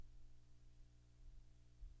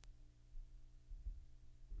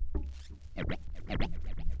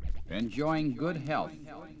enjoying good health,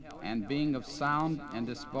 and being of sound and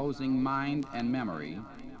disposing mind and memory,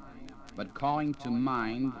 but calling to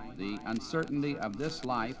mind the uncertainty of this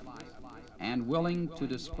life, and willing to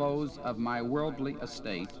dispose of my worldly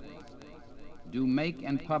estate, do make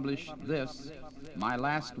and publish this, my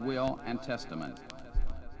last will and testament.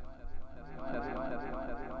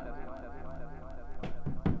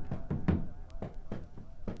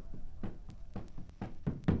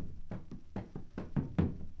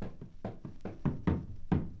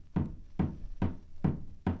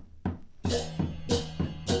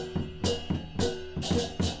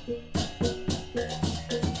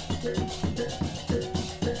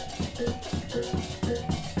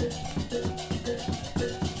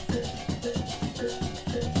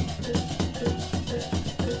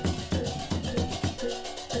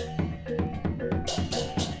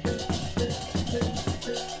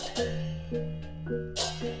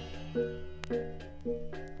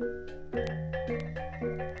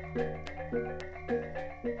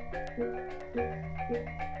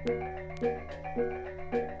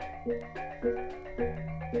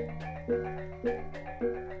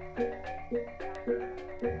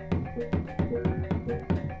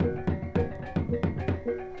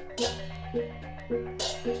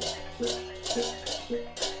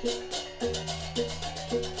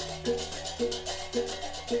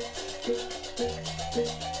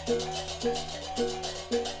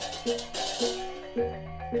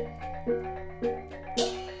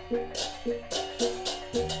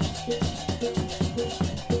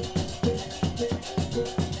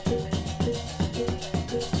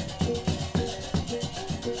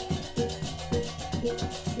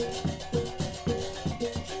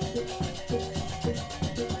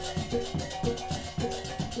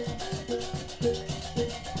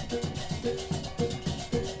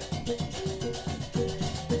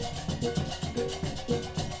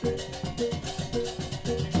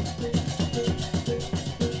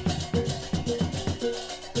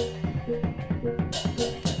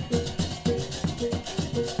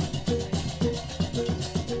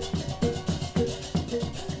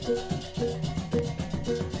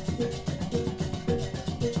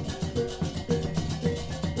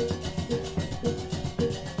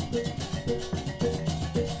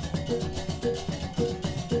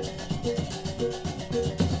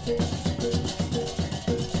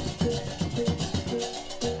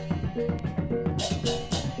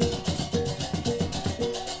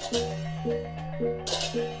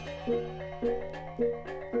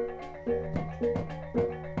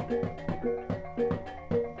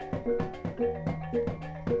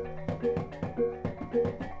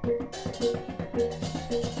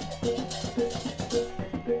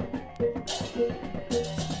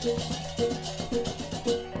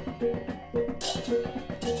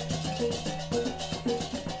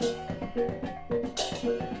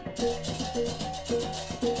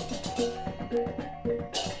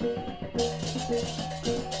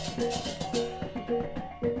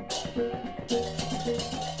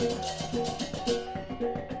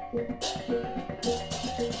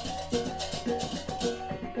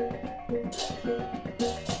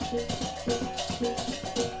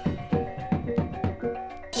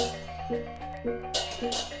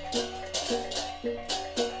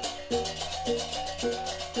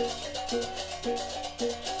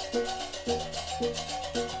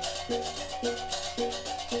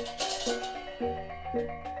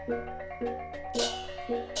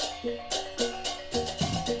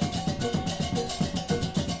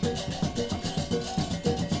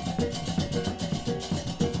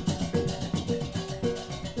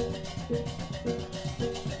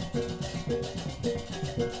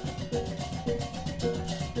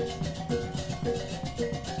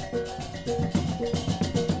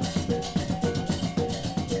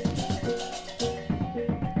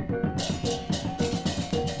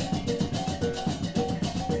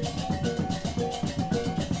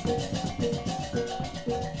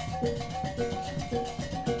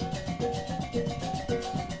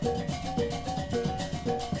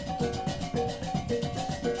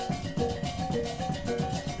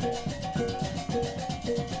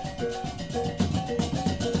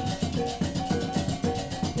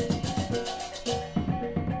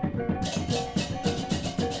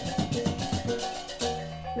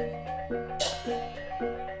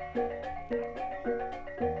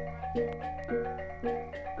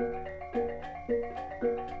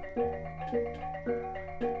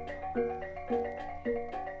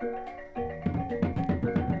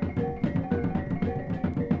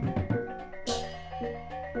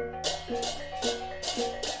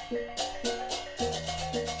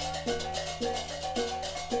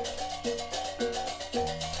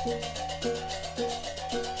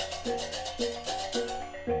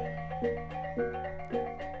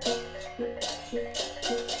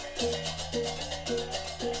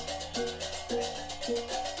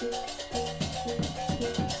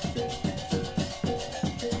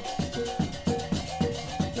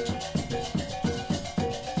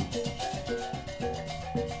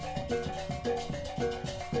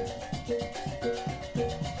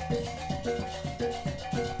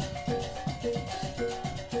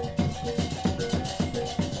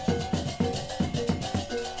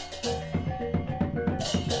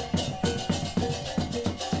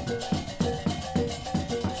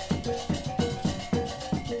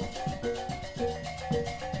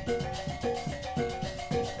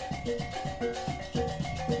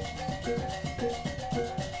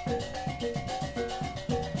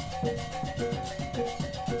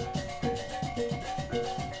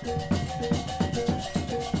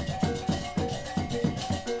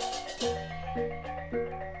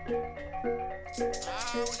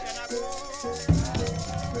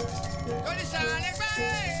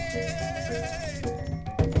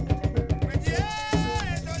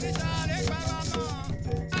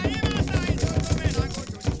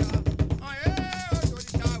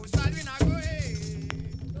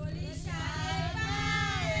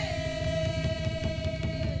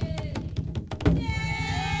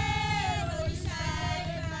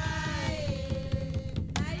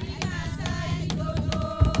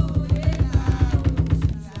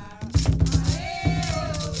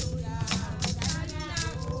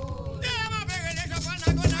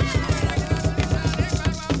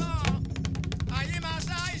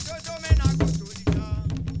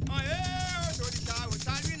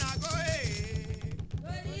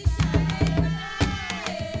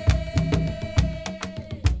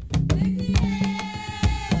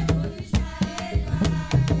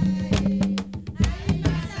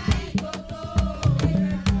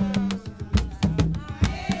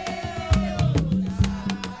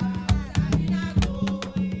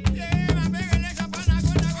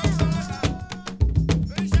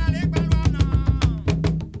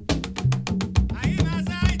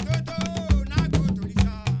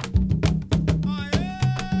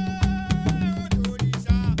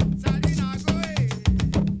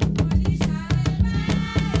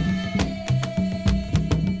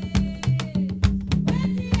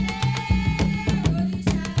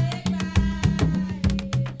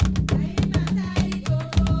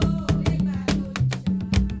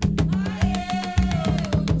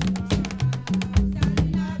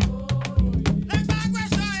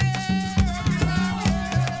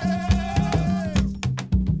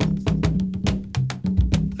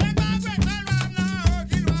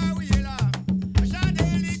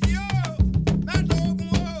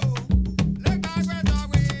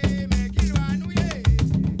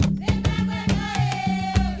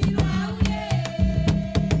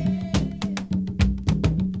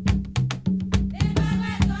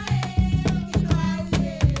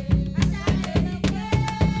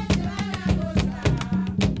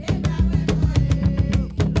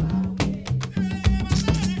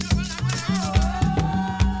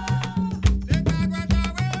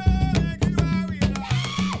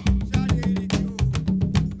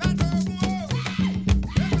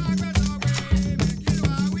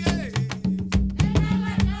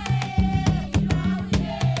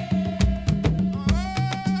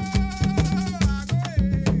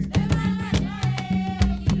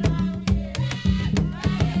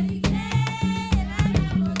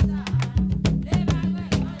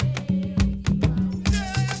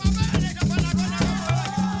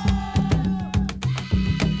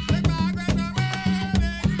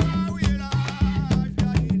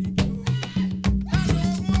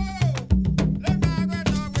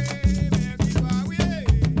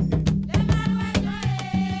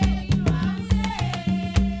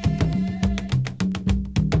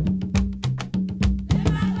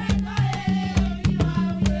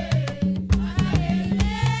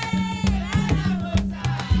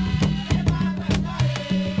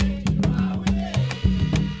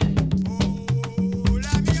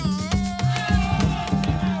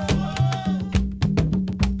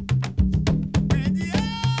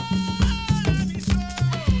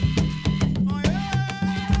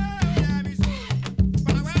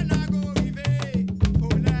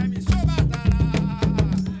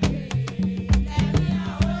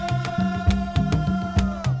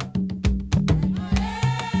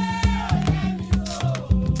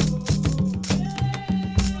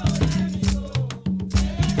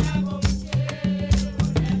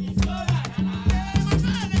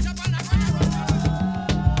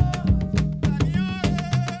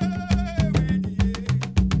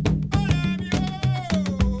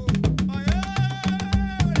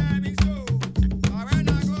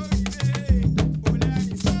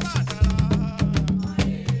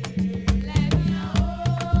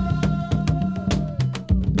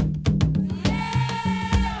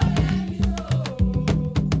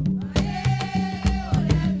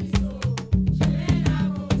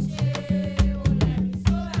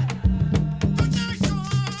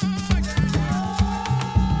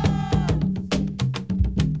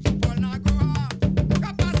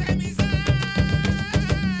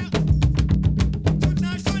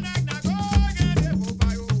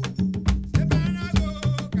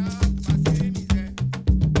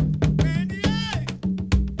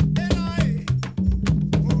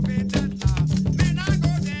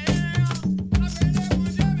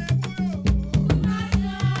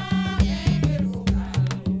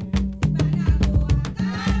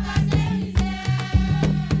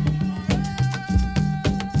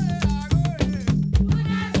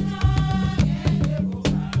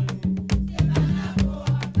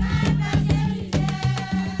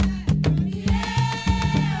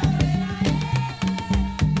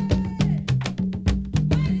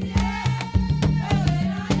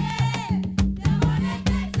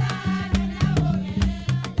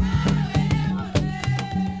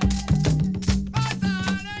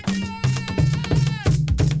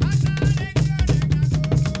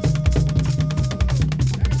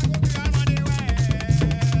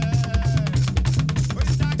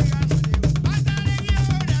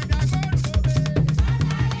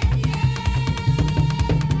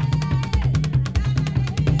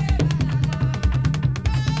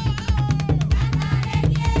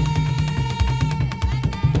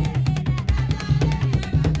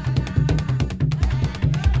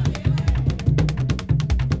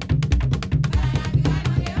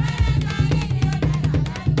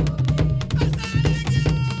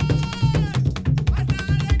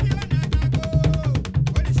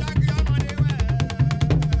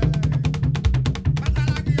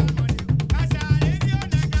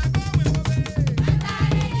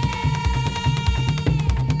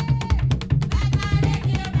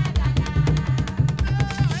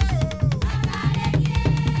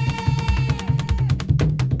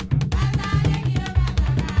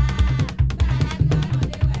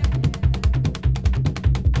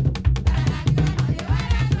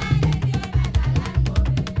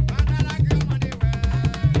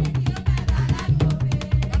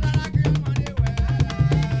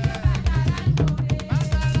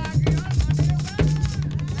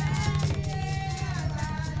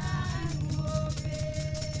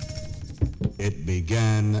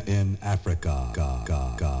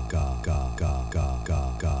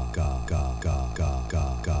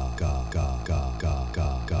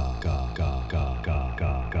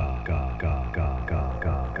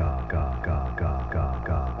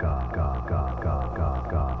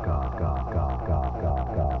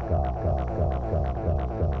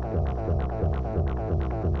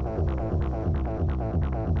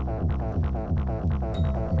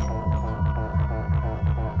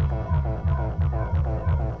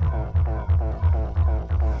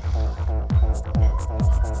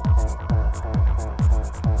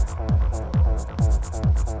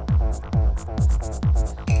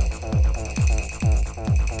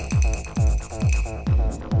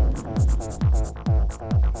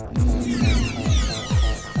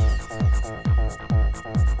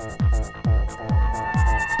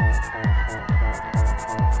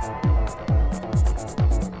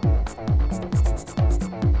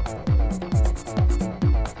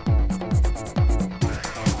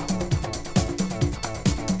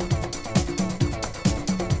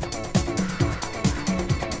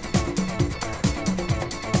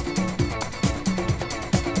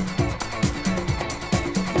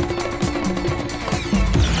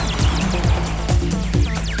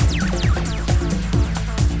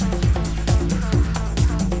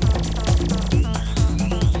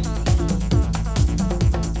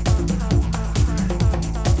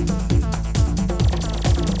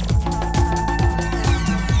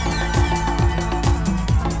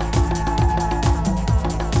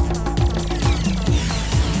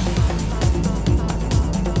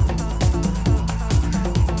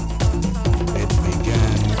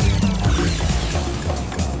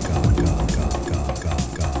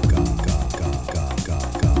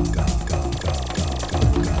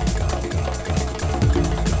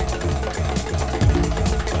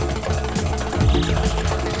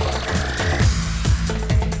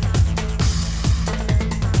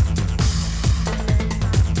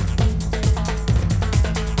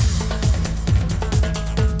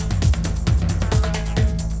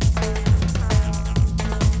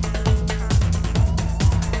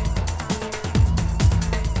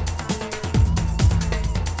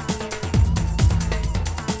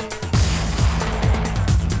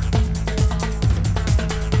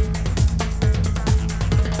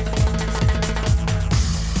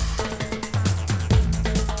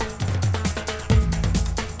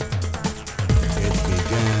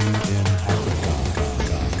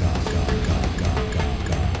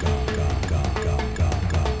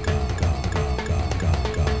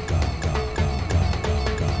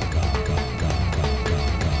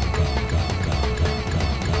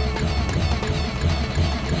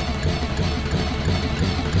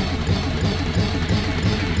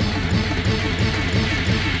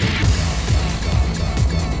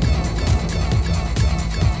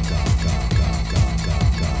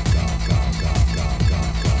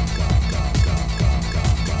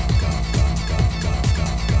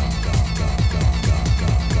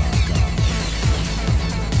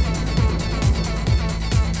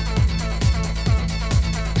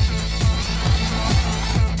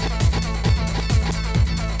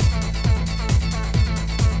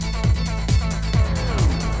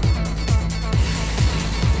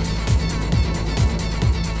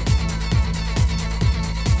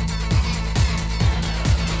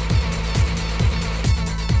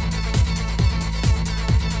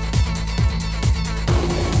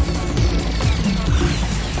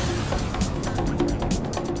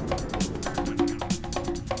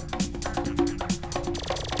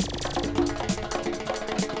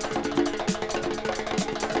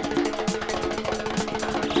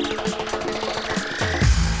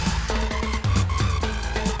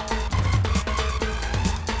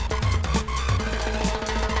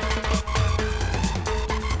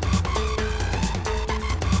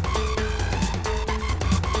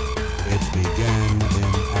 began in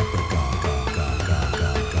Africa.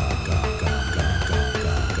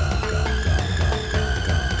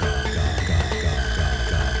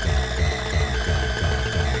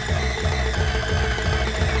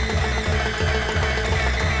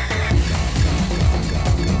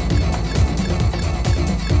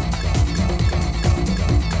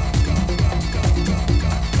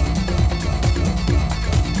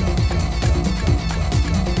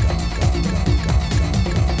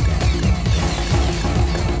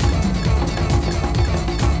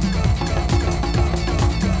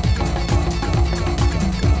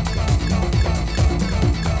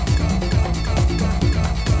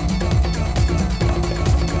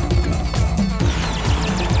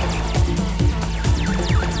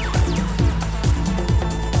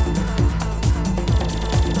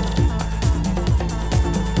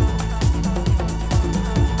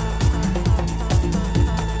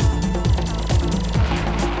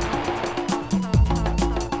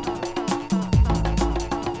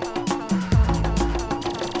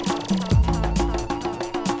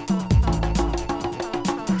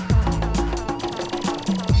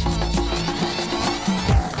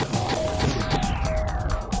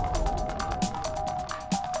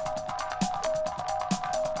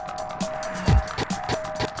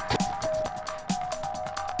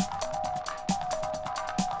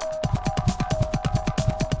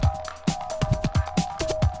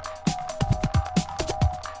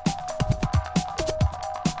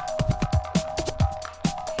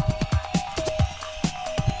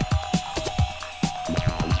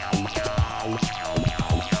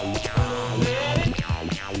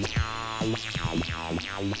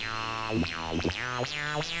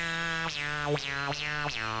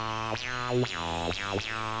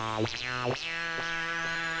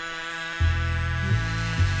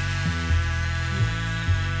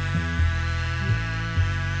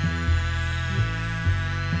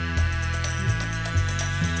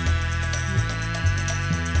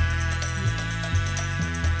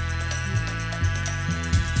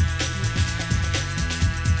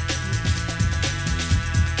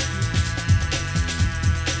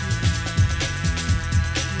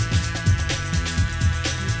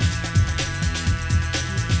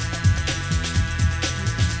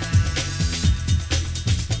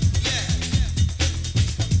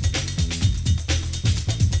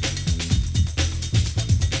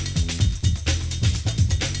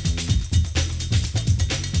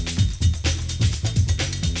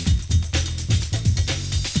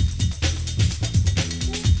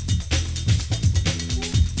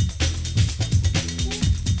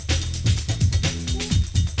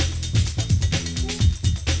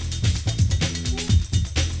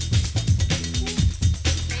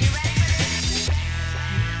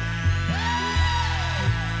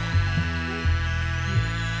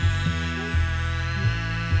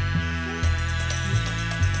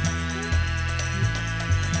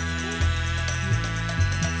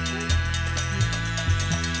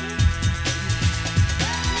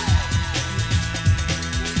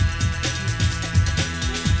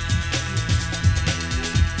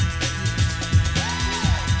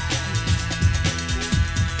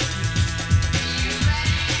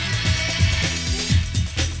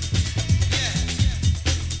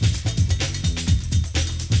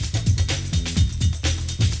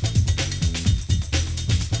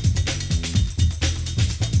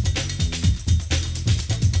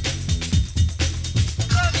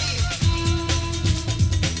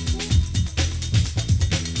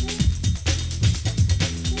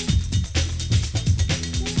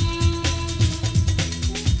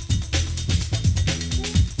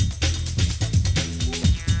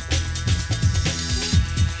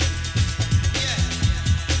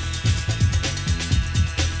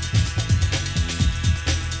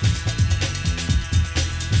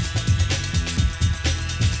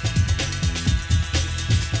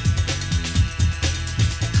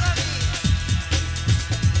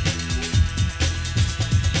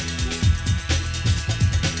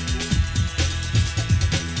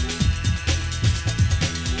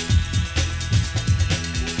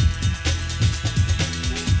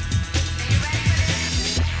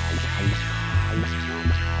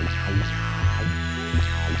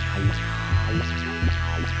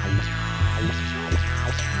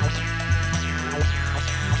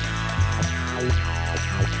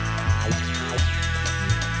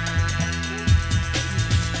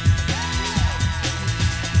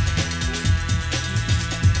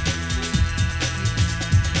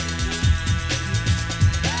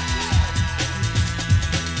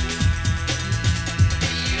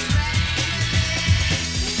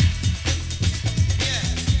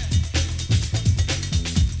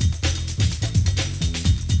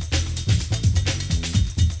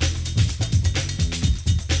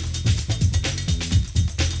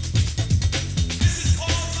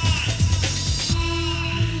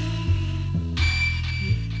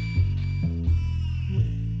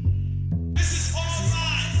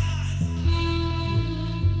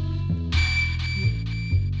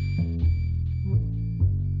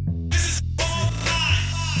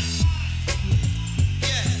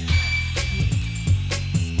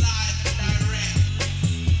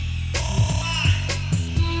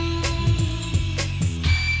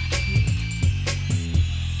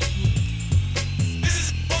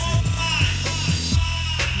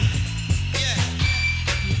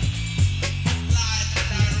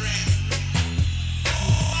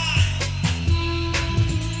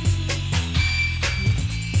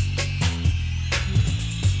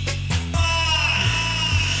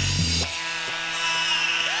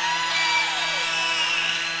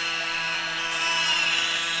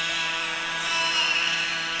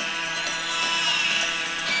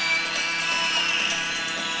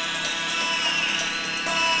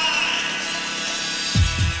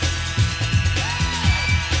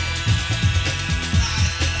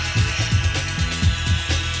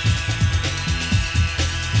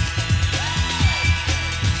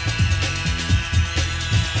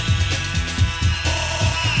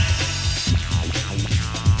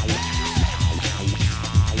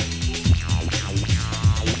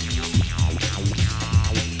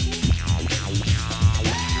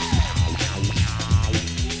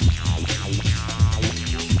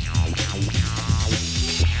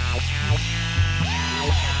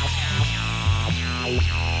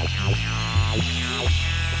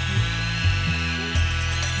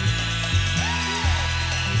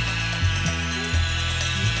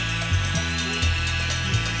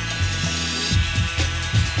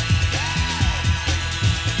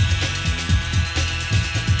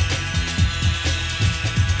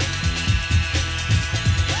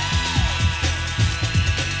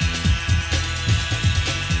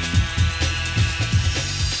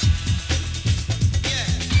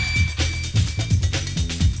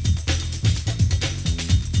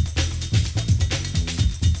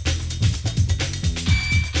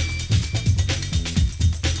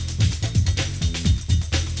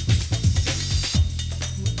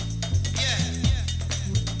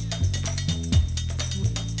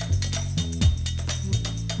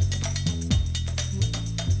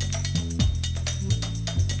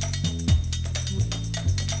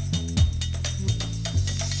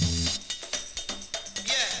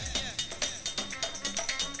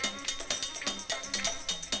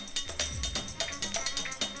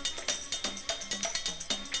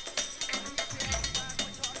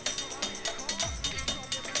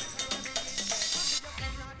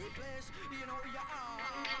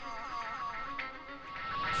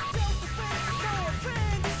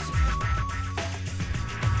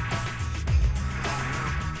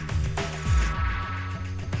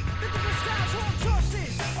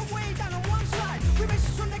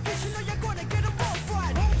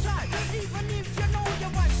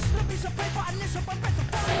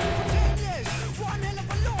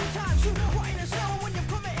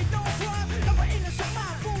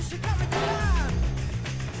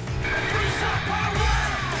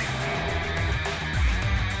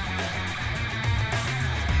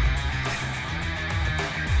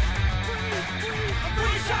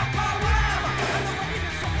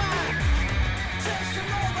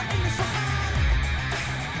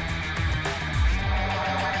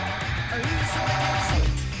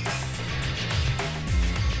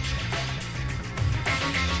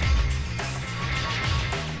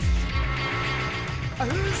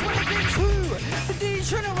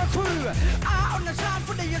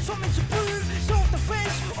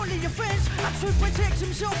 who protects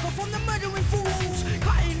himself from the murdering fools.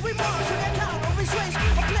 Cutting remarks on the account of his race.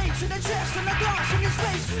 A blade to the chest and a glass in his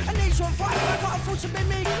face. A nation on fire, I can't afford to be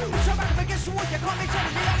me. So back up against the wall, you can't be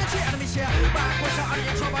telling me I'm the cheat enemies here. Backwards out of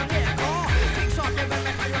your trouble, yeah, go. Things are giving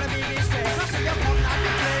me, you're the biggest face. I see you come down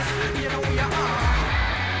the place, you know who you are.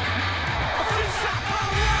 A free shot,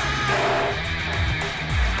 power.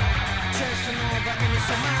 Chasing over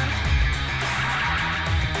innocent man.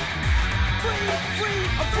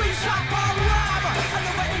 A free shot, power.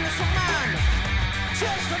 Another innocent man.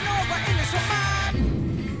 Chasing over innocent man.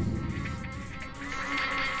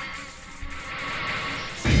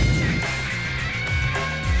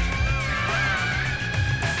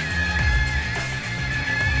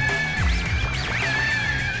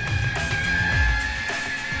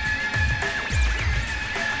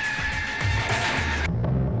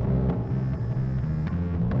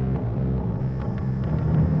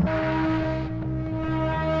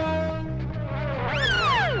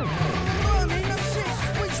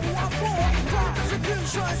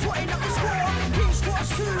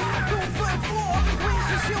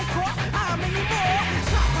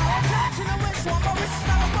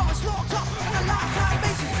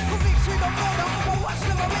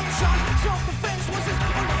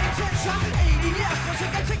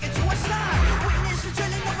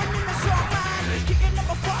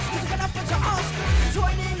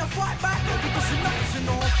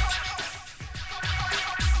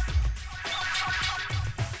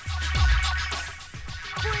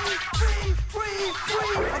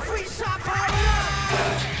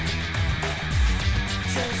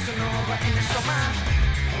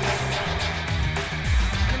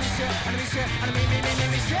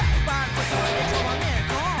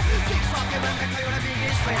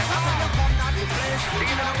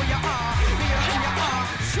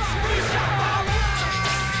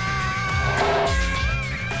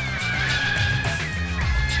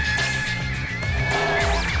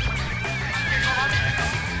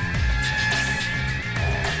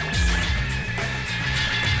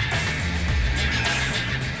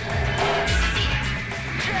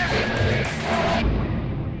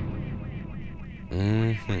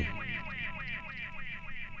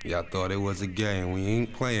 Y'all thought it was a game. We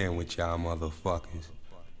ain't playing with y'all motherfuckers.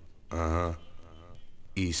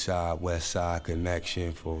 East side, west side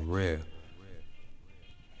connection for real.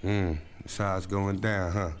 That's how it's going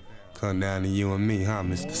down, huh? Come down to you and me, huh,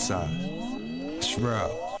 Mr. Size?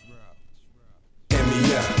 Shroud.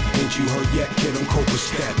 Ain't you heard yet? Kid, I'm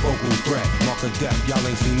Copa-stat, vocal threat. Mark of death, y'all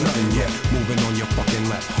ain't seen nothing yet. Moving on your fucking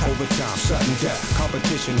left. Overtime, sudden death.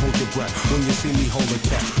 Competition, hold your breath. When you see me, hold a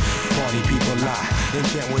tech. Party people lie,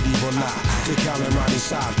 enchant with evil lie. To count and Ronnie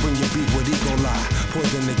size, bring your beat with eagle lie.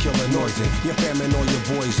 Poison the killer noising, your famine or your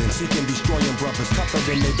poison. Seeking destroying brothers, tougher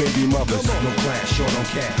than their baby mothers. No class, short on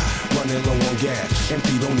cash, running low on gas.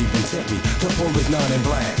 Empty, don't even tempt me. The bull is not in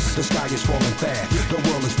blast. The sky is falling fast. The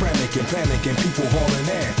world is panicking, people hauling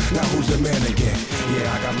ass. Now who's the man again?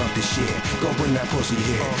 Yeah, I got love to share. Go bring that pussy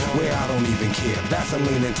here, where I don't even care.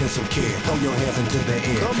 Vaseline intensive care. Throw your hands into the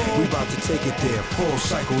air. We about to take it there. Full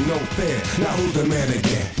cycle, no fair. Now who's the man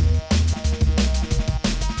again?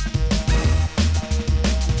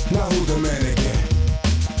 Now who's the man again?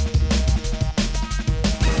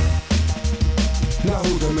 Now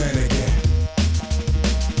who's the man again?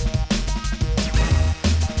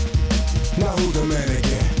 Now who's the man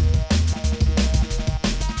again?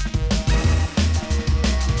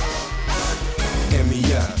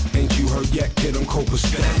 Ain't you heard yet? Kid, I'm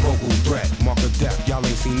Copa-stat, vocal threat. Mark of death, y'all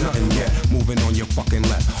ain't seen nothing yet. Moving on your fucking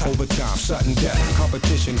left. Overtime, sudden death.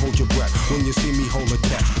 Competition, hold your breath. When you see me, hold a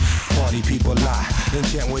death. Party people lie,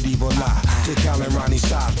 enchant with evil lie. To count and Ronnie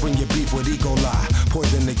size, bring your beef with ego lie.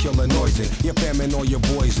 Poison the killer noising, your famine or your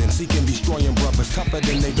poison. Seeking destroying brothers, tougher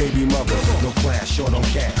than they baby mothers. No class, short on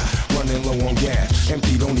cash, running low on gas.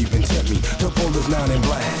 Empty, don't even tempt me. The pole is not in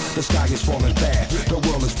blast. The sky is falling fast. The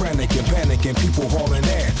world is panicking, people hauling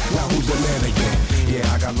ass. Now who's the man again?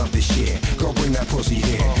 Yeah, I got love to share. Go bring that pussy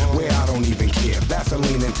here, where I don't even care.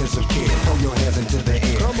 Vaseline intensive care. Throw your hands into the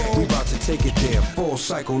air. We about to take it there. Full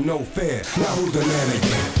cycle, no fair. Now who's the man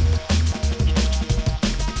again?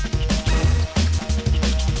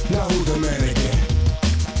 Now who's the man again?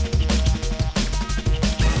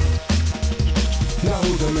 Now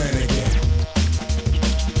who's the man again?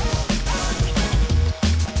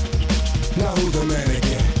 Now who's the man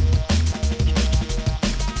again?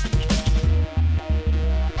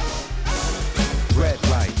 Red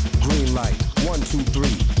light, green light, 1, 2,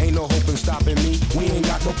 3. Ain't no hope in stopping me. We ain't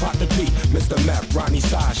got no pot to pee. Mr. Meth, Ronnie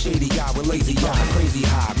Side, shady guy with lazy eye, crazy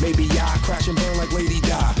high. Maybe I crash and burn like Lady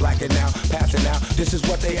Di. Blacking out, passing out. This is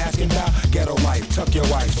what they asking about. Ghetto life, tuck your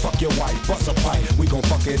ice, fuck your wife, bust a pipe. We gon'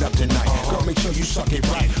 fuck it up tonight. Girl, make sure you suck it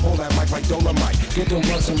right. Hold that mic like Dolomite. Get them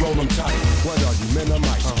blunts and roll them tight. What are you, men or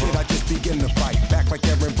mice? Kid, I just begin to fight. Back like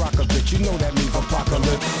Aaron Brockovich. You know that means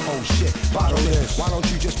apocalypse. Oh shit, bottle this. Why don't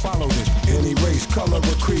you just follow this? Any race, color,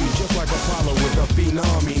 or creed. Just like Apollo with a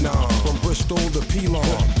phenomenon. From Bristol to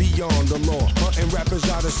Pelon. Beyond the law. Hunting rappers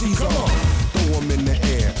out of season. Throw them in the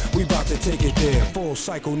air. We bout to take it there. Full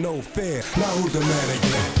cycle, no fair. Now who's the man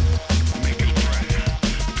again?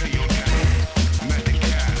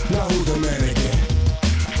 Now who's the man again?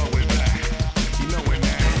 Throw it back. You know it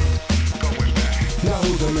now. Going back. Now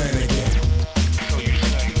who's the man again? So you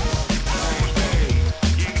say. All day.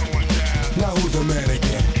 You know what's down. Now who's the man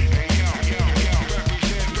again? Hey yo.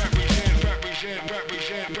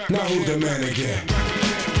 Represent. Now who's the man again?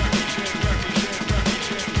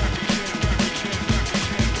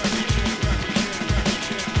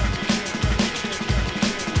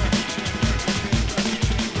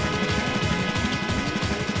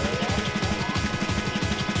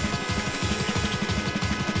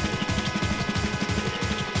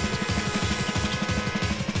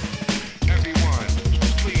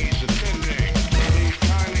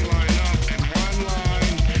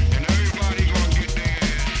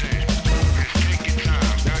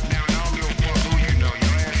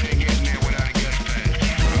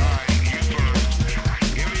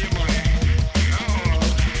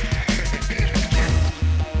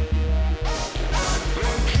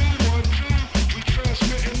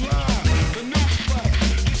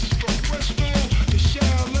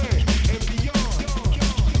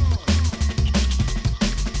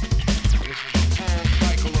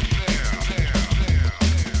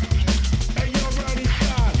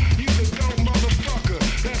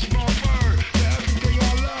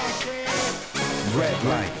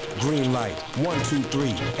 Green light, 1, 2,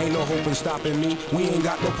 3. Ain't no hope in stopping me. We ain't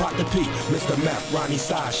got no pot to pee. Mr. Meth, Ronnie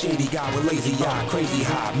Side, shady guy with lazy eye, crazy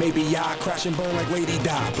high. Maybe I crash and burn like Lady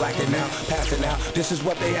Di. Blacking out, passing out. This is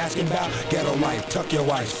what they asking about. Ghetto life, tuck your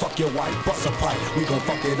ice, fuck your wife, bust a pipe. We gon'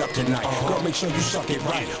 fuck it up tonight. Girl, make sure you suck it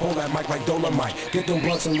right. Hold that mic like Dolomite. Get them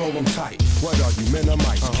blunts and roll them tight. What are you, men or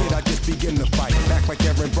mice? Kid, I just begin to fight. Back like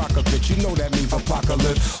Aaron Brockovich. You know that means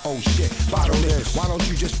apocalypse. Oh shit, bottle this. Why don't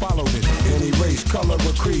you just follow this? Any race, color,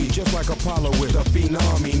 or creed. Just like Apollo with a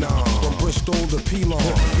phenomenon. From Bristol to Pelon.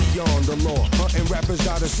 Beyond the law. Hunting rappers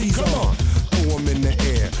out of season. Throw them in the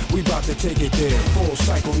air. We bout to take it there. Full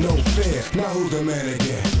cycle, no fair. Now who's the man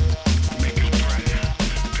again? Make it right.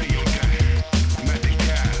 Pay your debt. Met the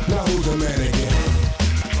guy. Now who's the man again?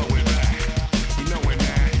 Throw it back. You know it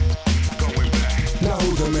now. Going back. Now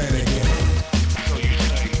who's the man again? So you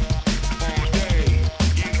say. All day.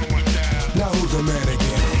 You know what's down. Now who's the man again?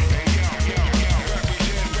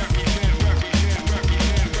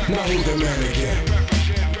 Now who's the man again?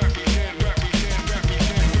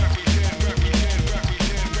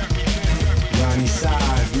 Ronnie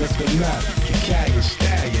Size, Mr. Meth, the Italian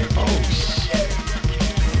Stallion, oh shit.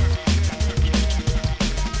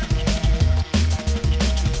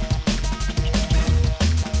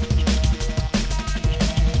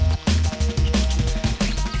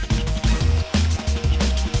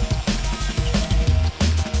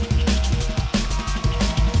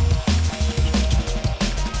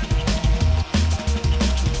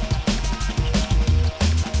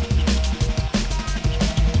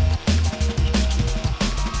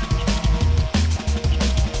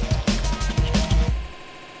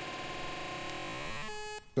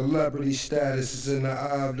 Celebrity status is in the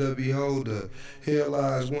eye of the beholder. Here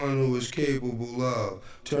lies one who is capable of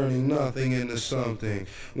turning nothing into something.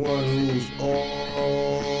 One whose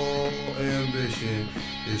all ambition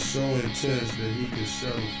is so intense that he can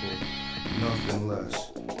settle for nothing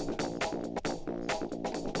less.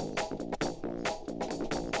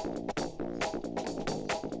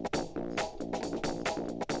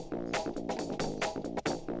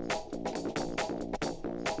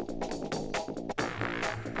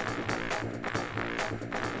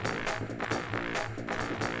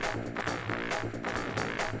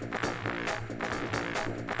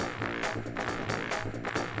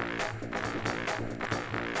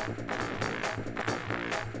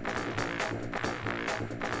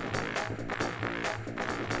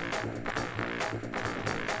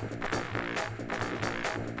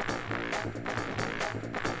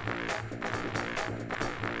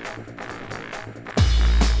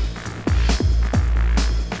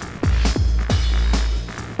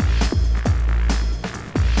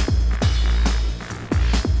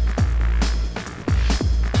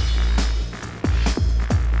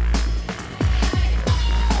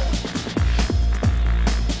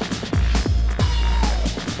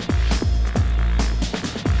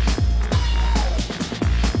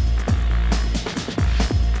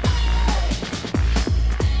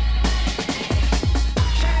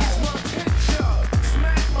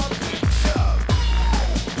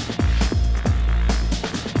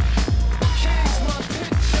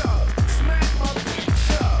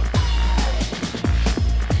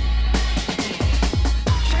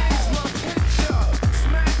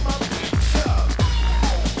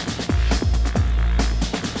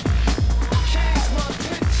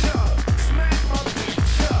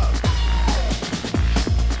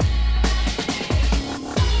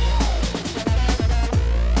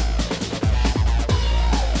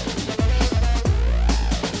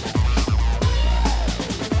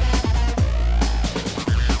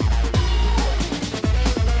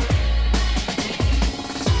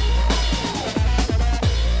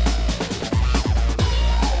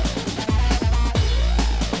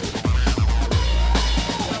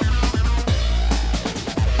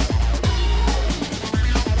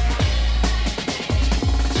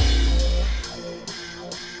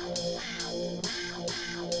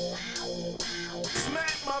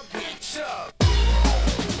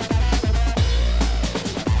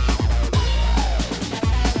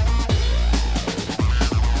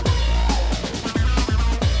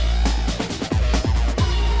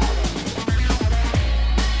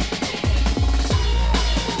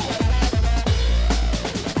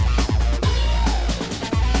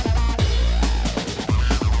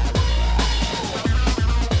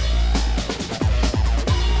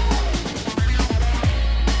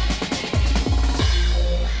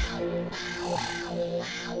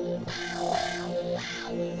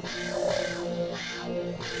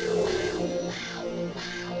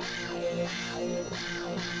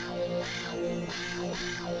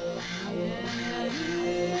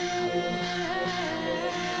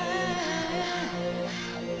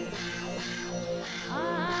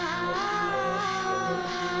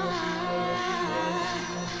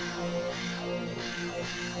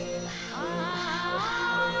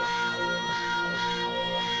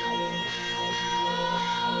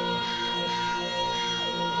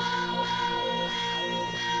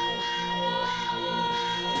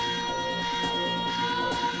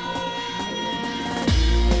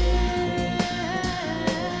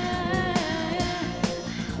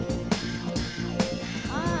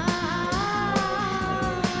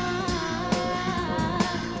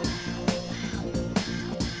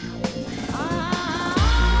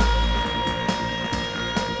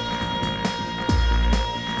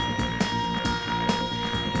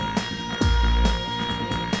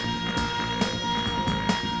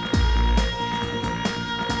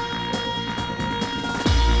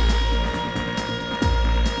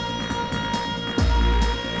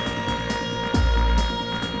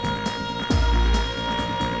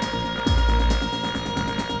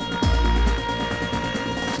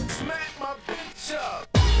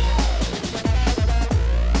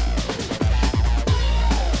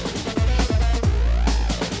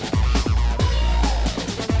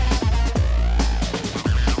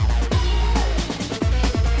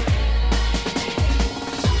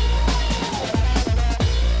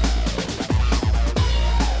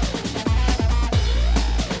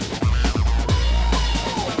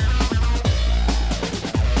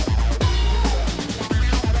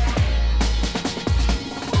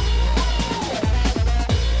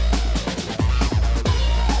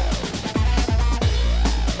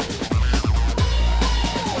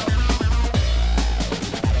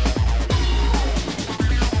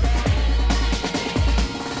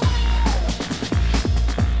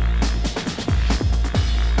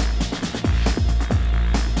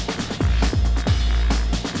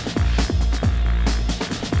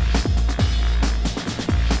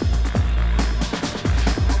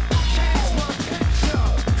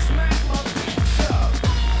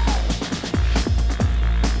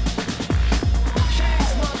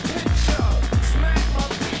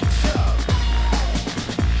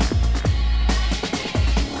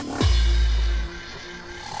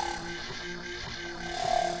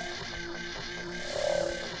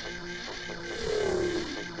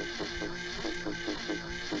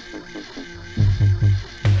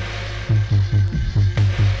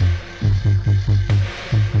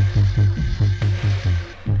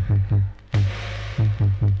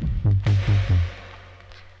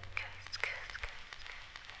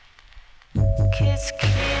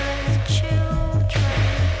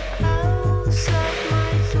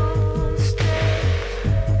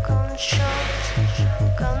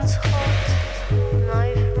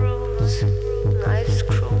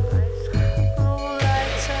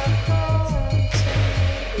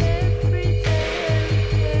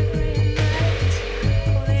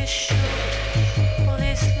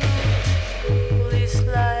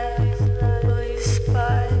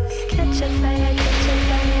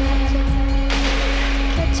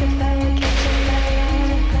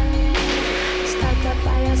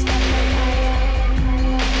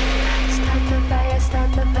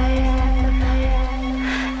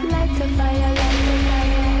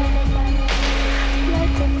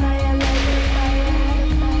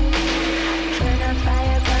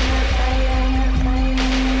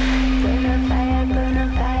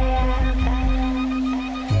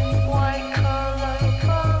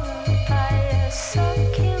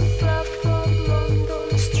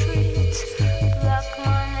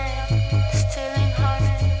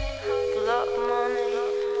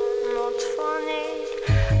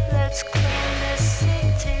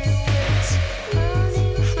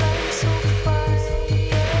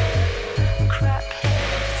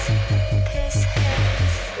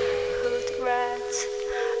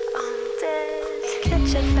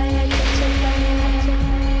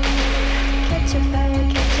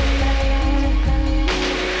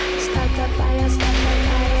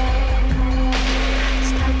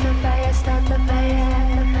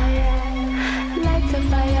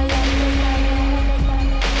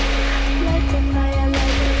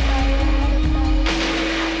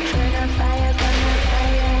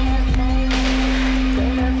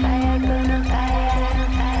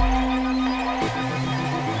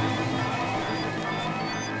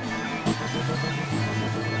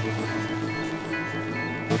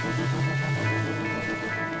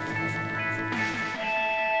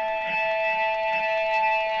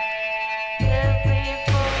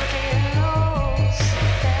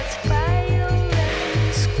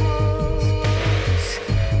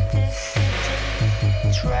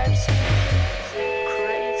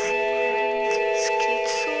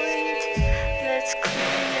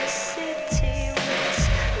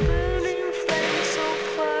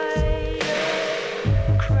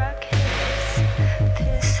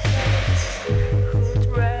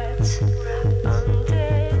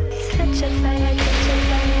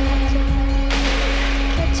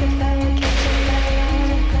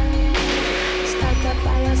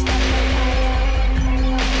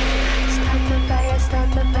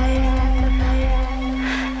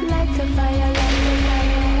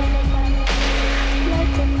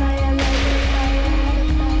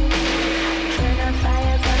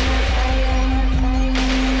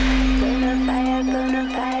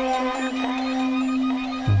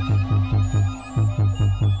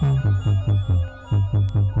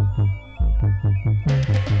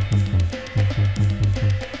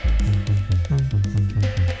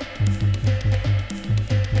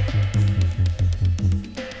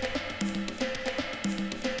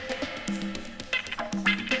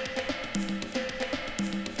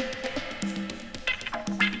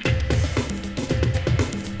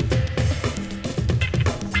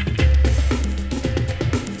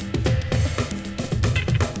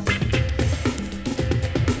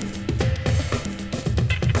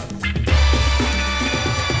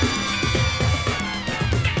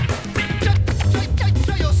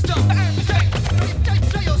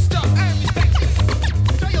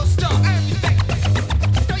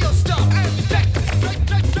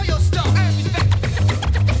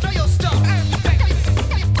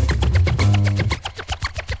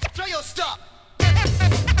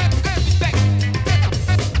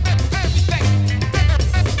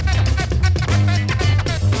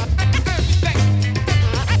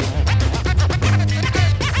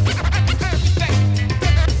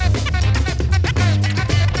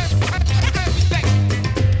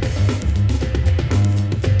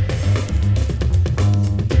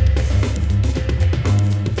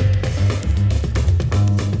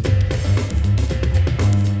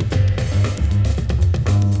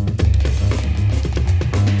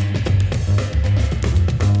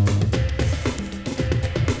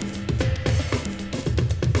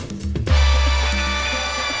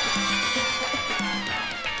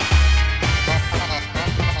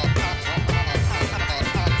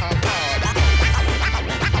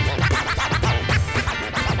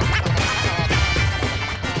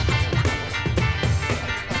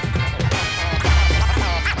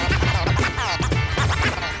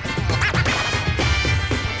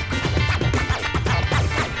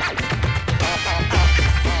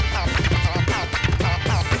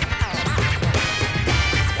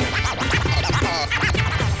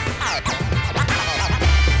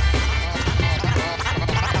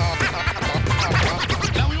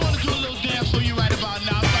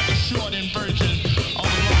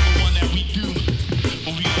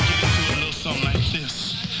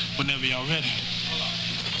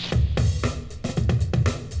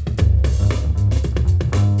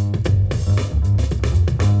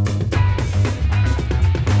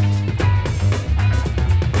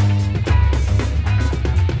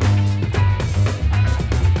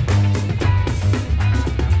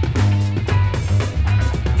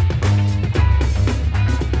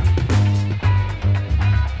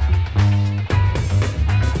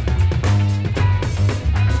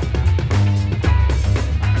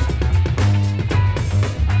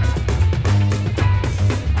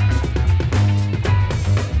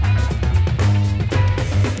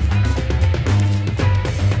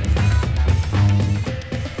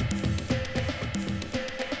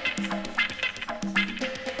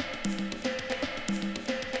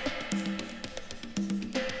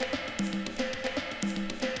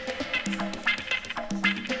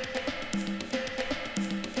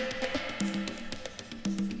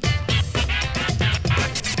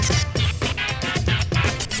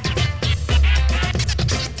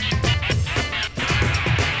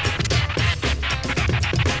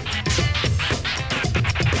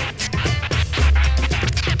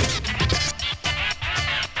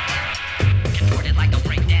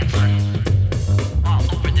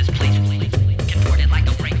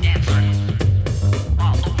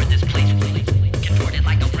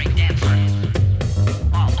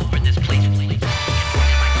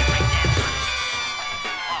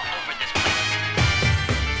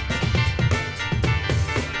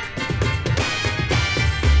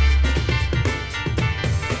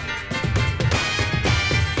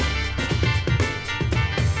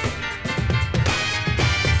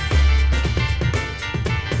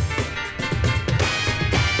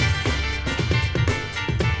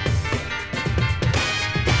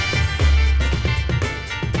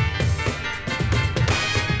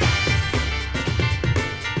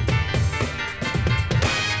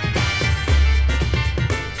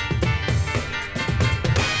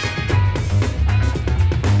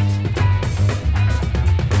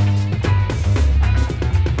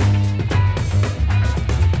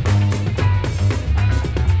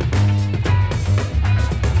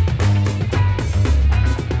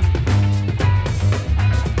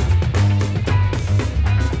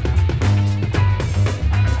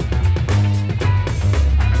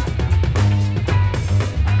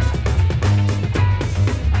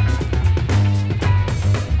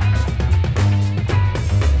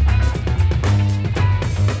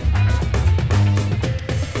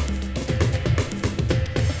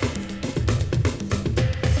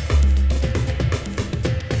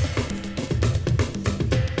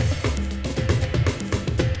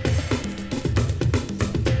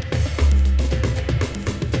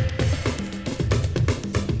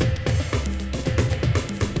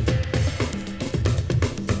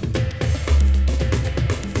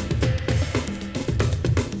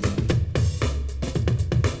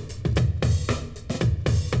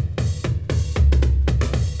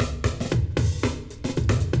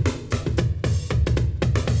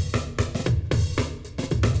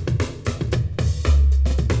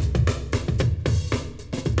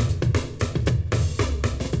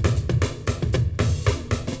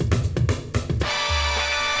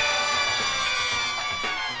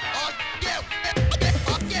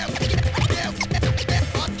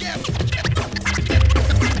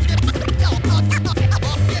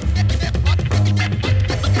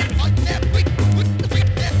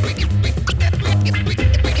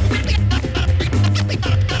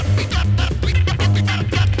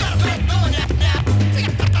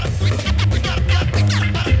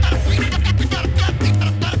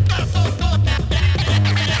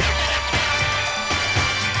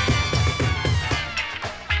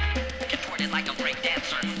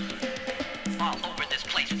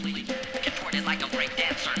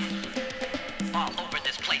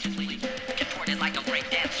 Contorted like a break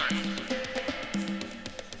dancer.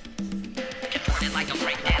 Contorted like a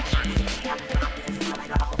break dancer.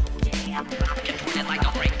 Contorted like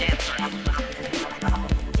a break dancer.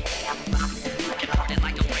 Contorted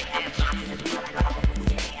like a break dancer.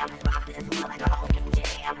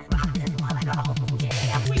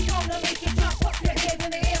 We gonna make it jump up your hands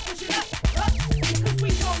in the air, push it up, up. 'Cause we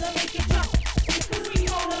gonna make it jump. 'Cause we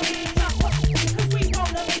gonna make it jump up. 'Cause we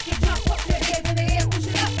gonna make it jump up your hands in the air, push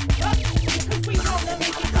it up, up. 'Cause we gonna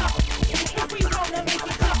make it jump. 'Cause we gonna make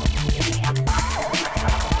it jump.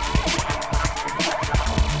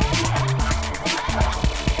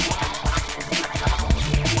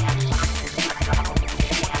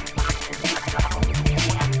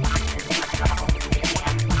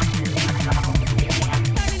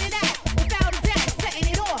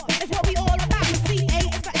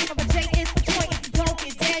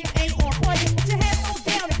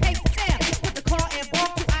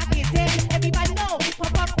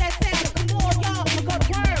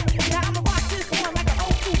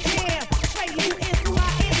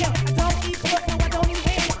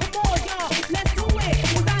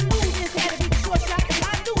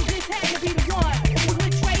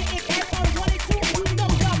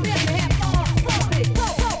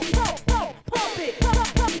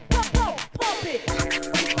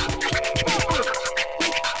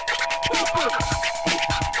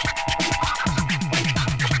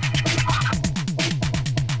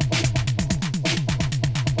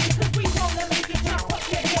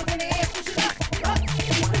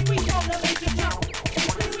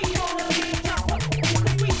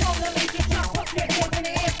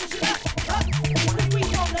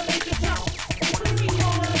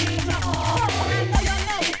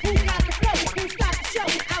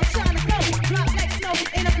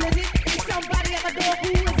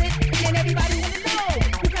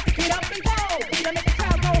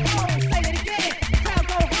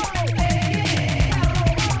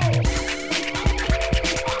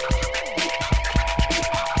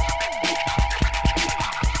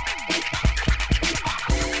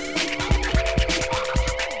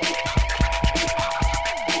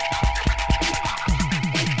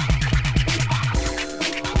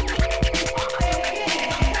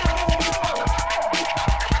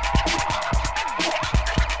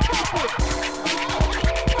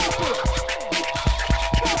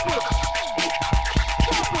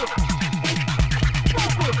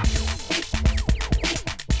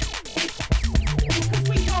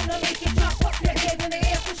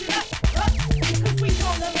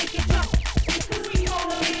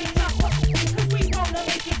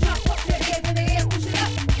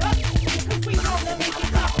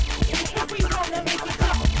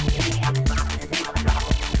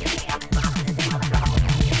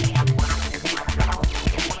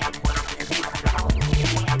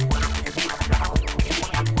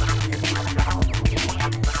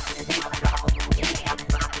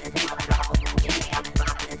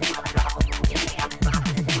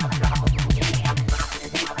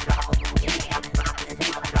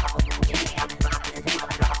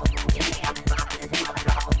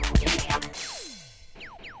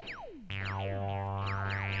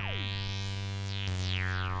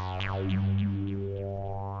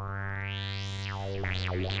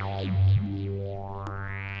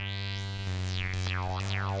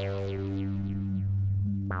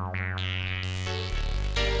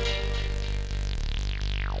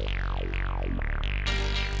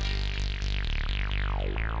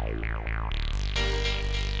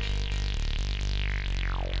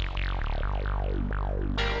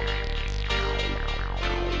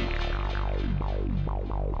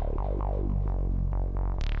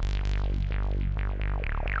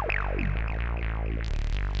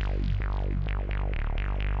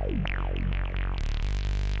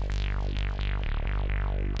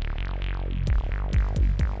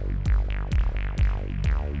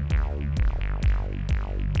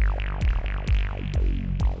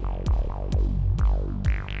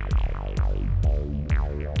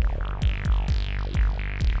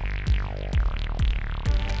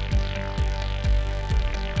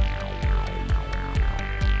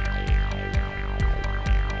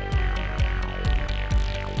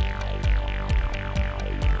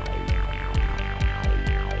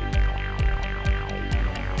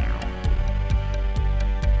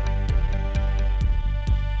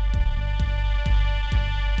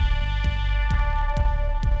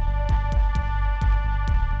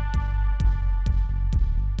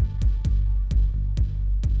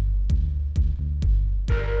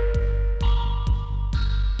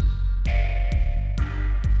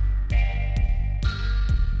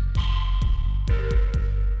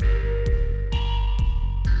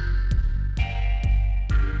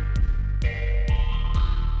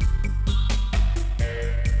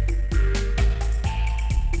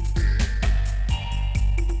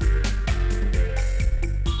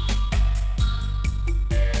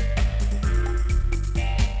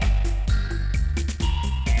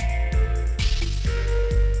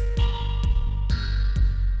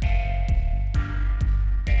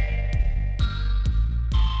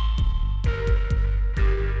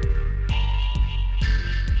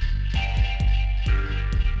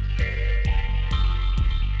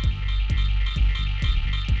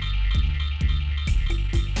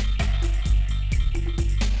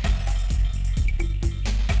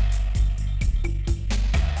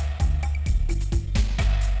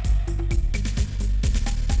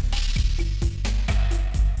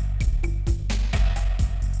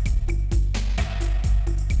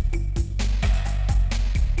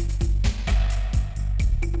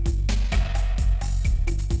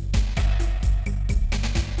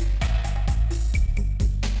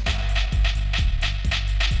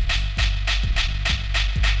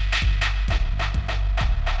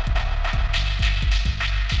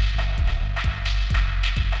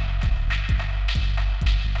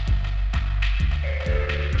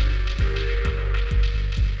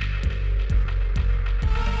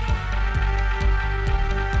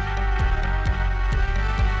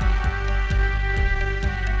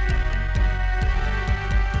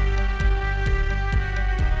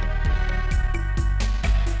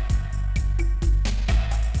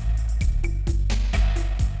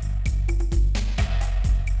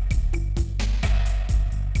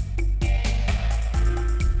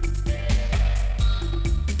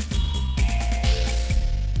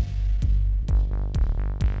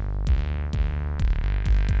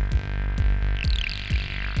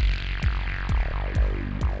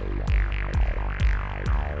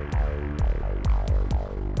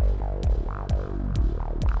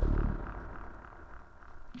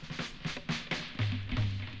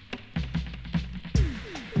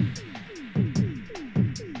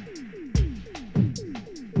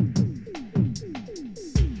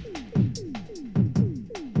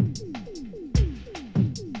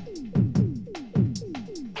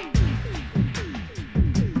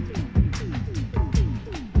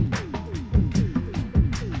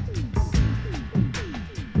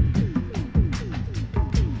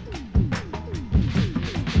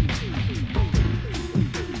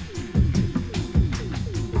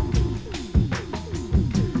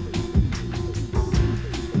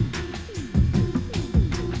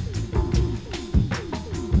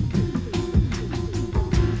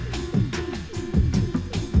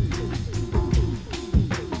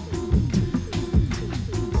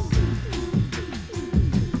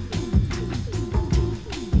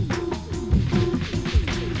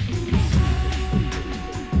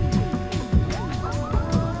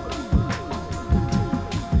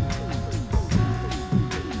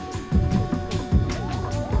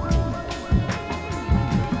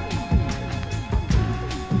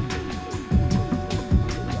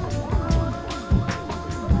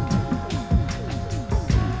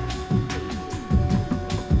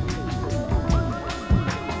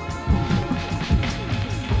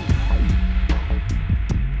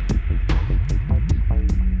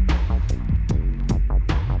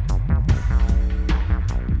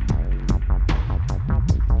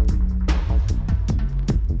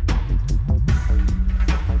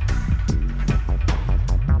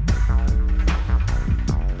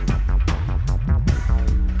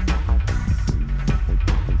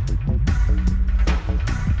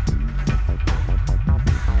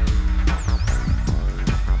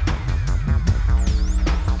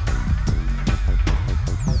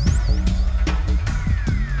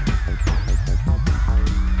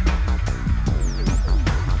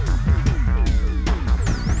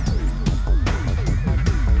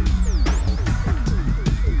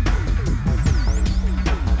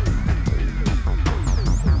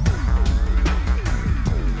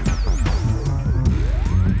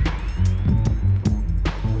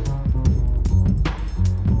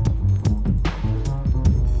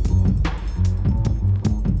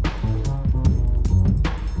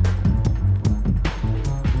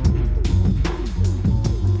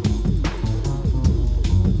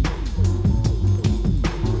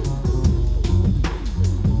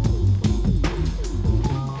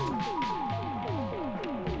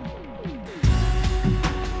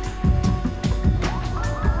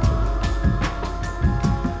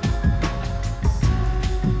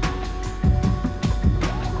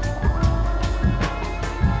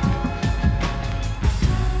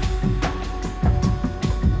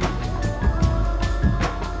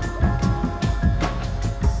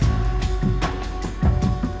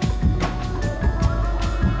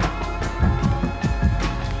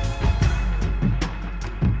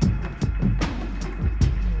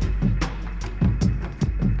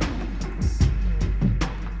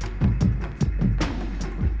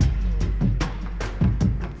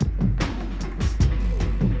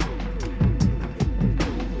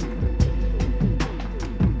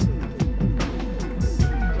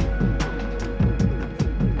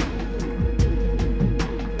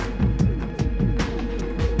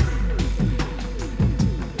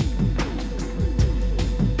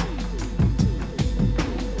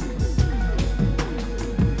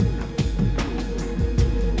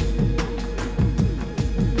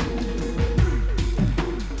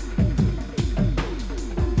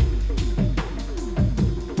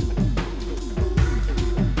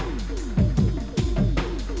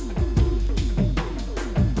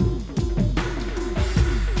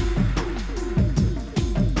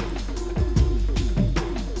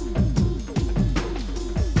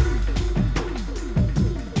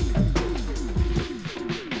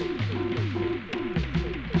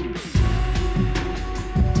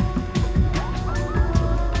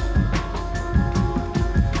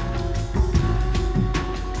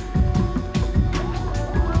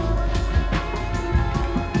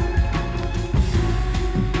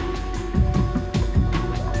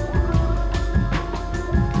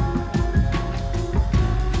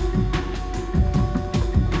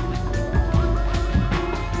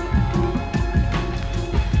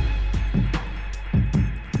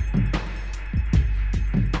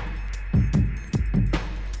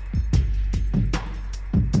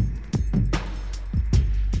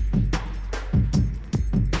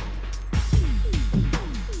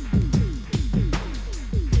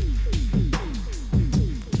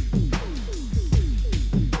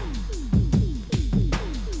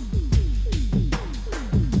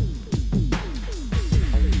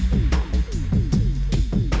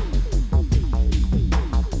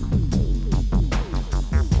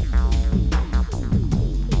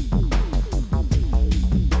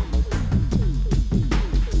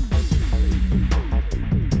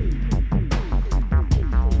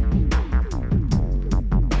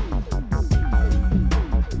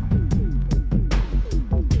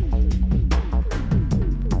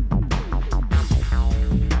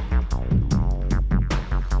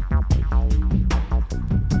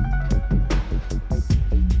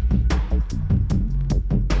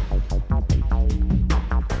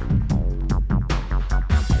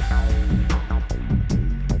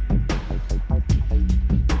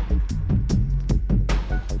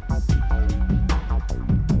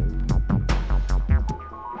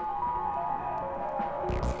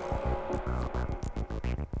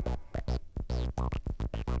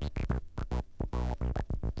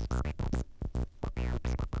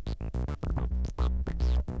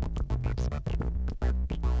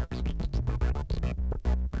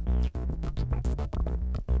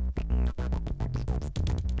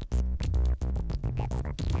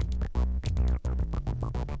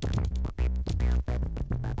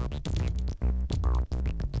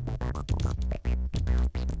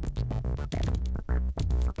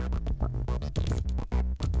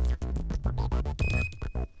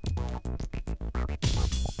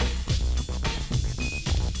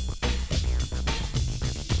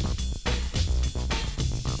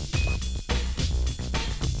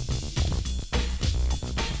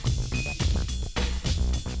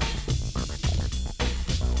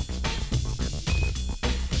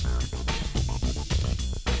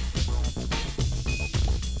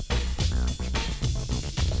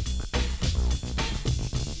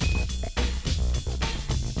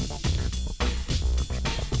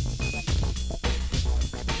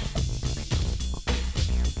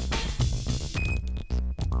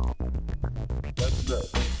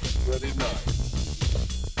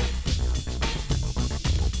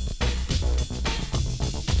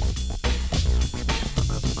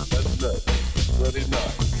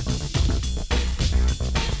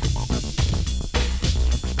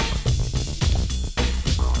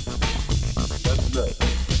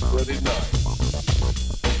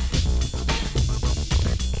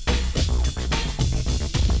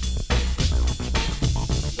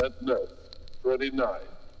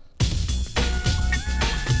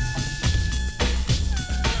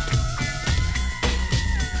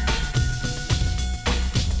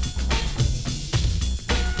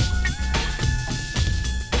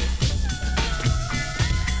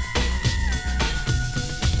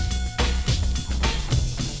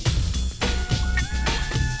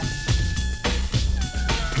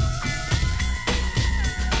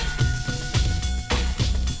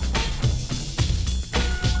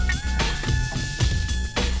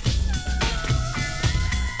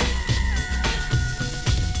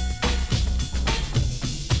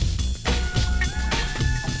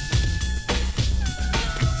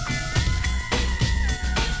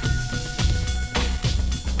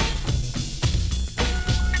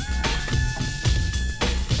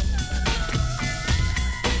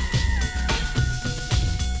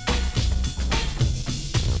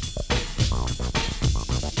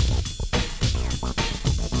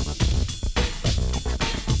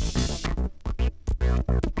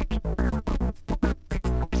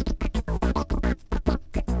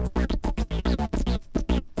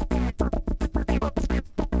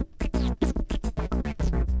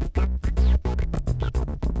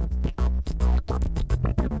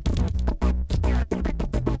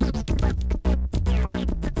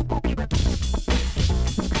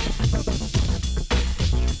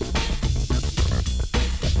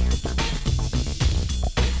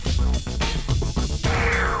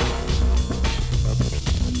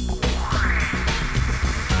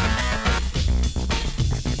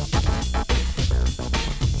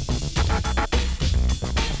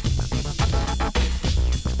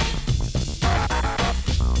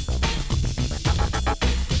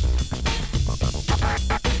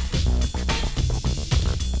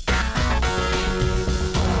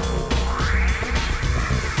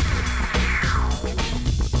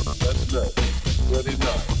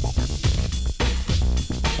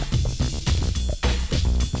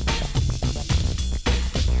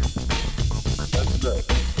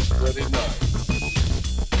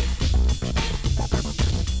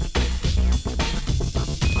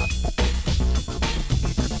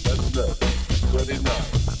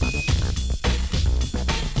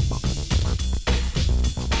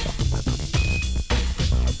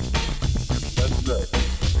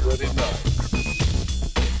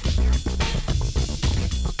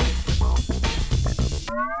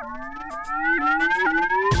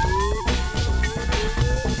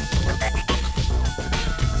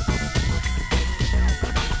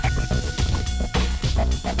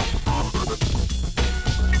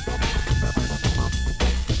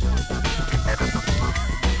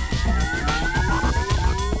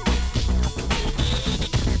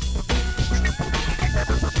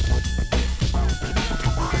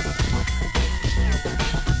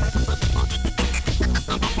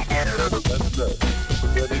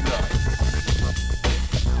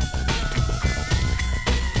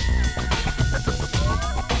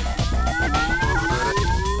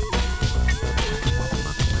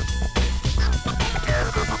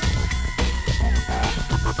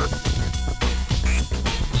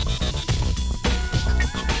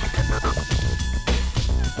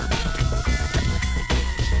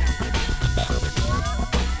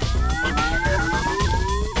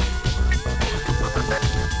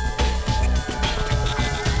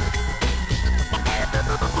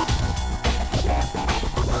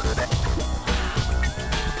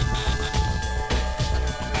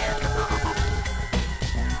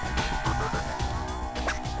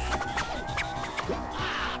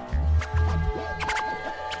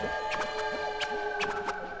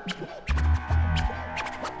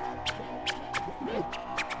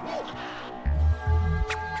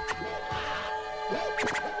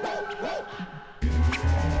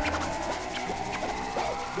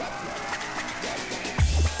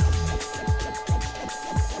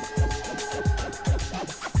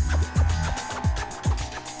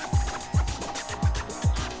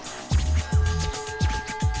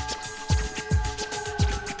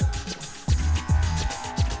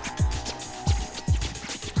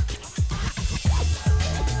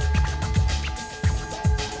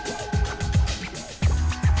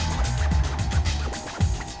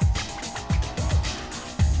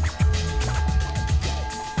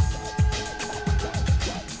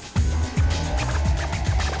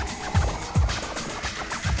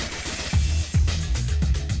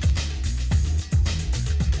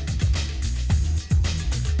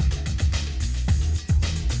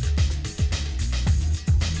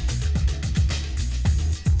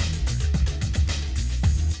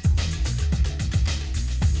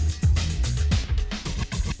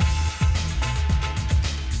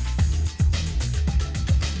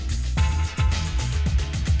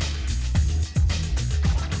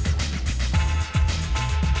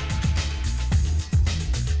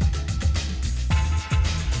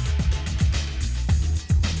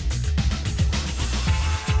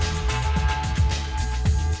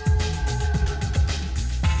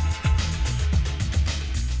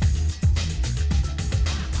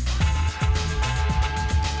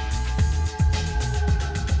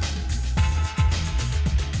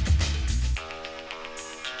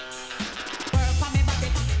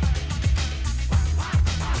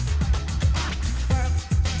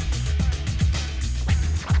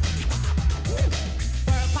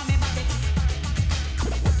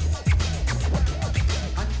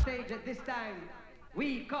 this time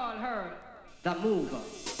we call her the mover.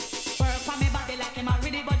 Work for me body like him a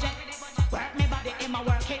ready budget. Work me body, him a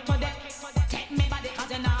work it to death. Take me body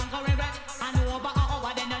cause you not go regret. And over and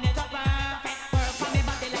over then you need to perfect. Work for me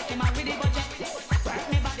body like him a ready budget. Work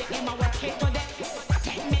me body, him a work it to death.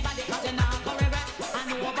 Take me body cause you not go regret.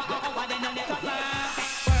 And over and over then you need to perfect.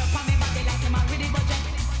 Work for me body like him a ready budget.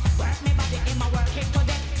 Work me body, him a work it to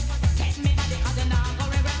death. Take me body cause you not go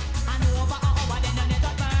regret. And over and over then you need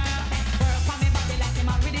to perfect. Work for me body like him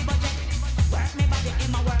a ready budget. Work me body,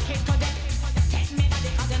 him a work it to death. Take me body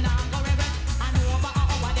cause you not go regret. And over and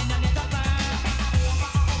over then you need to perfect.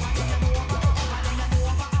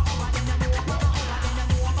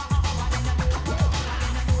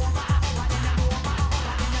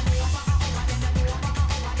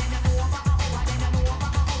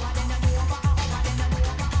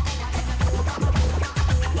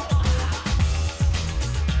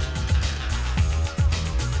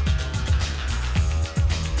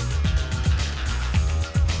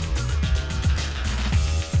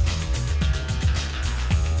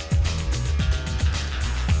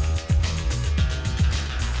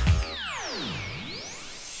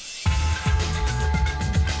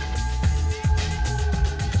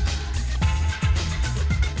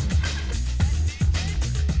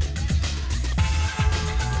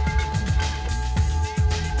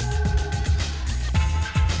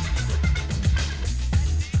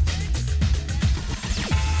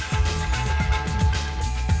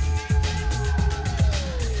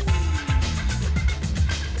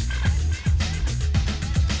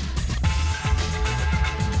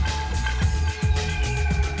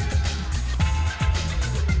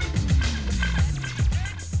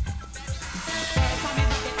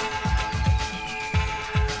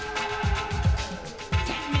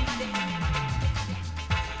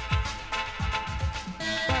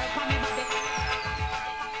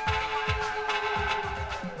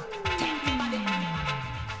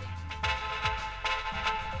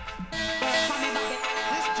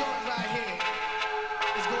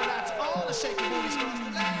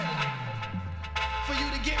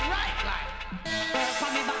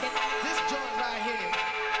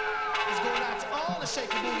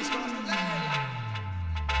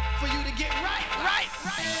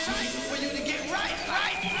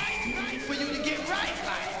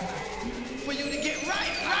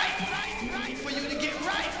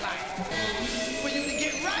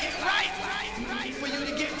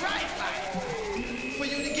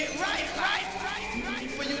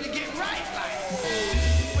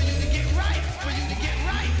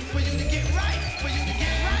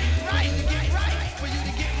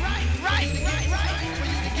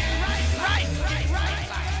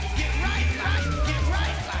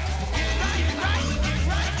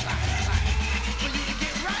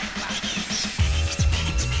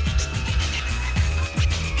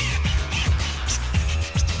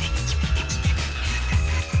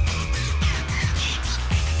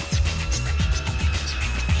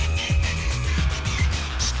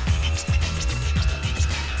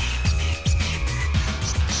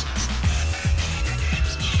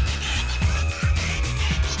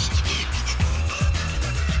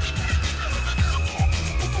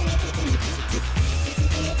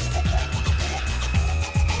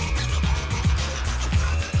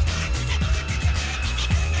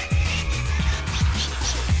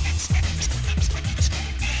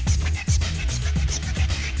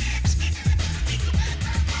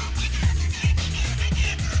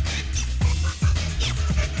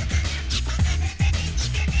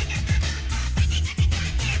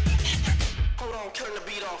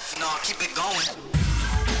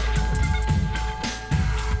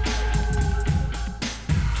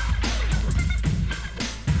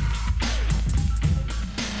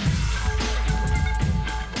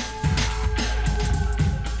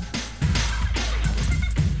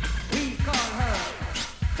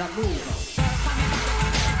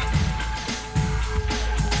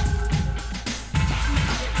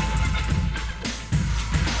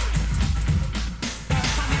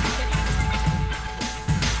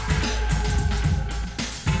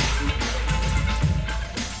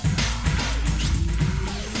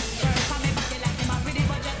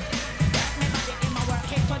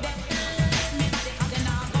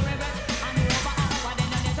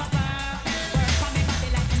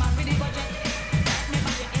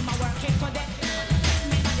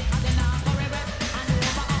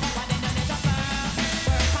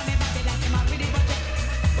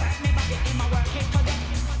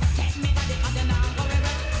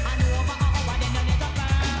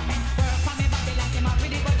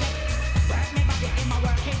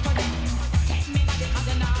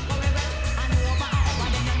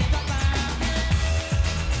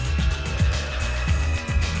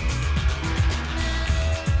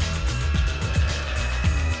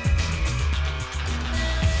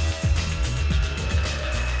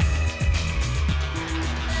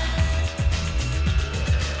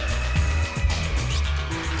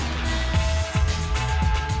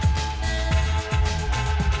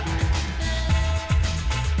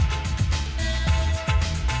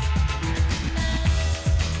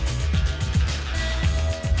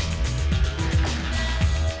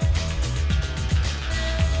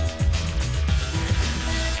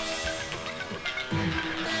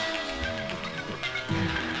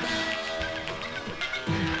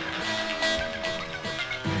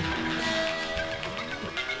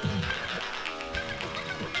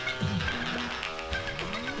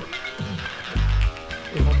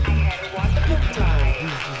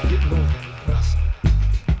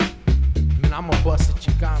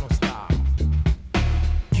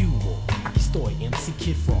 estoy MC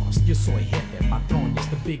Kid Frost. Yo soy jefe, patrón, yes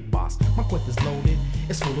the big boss. My cuenta's loaded,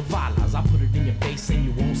 it's full of balas. I put it in your face and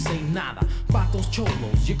you won't say nada. Vatos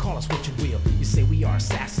cholos, you call us what you will. You say we are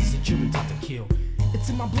assassins and children taught to kill. It's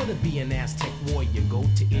in my blood to be an Aztec warrior. Go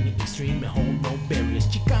to any extreme and hold no barriers.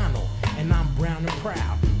 Chicano, and I'm brown and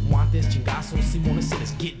proud. Want this chingazo, Simona said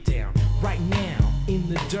let's get down. Right now, in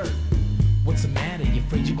the dirt. What's the matter? You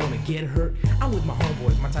afraid you're gonna get hurt? I'm with my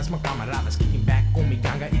homeboys, my ties, my camaradas, kicking back con mi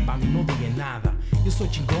ganga y pa' mí no diga nada. Yo soy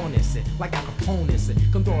chingón ese, like Al Capone ese.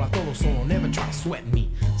 Controla todo solo, never try to sweat me.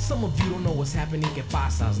 Some of you don't know what's happening, que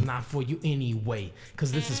pasa? It's not for you anyway,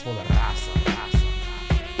 cause this is for the raza, raza.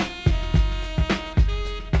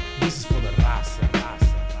 This is for the raza,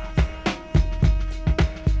 raza, raza.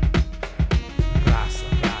 Raza,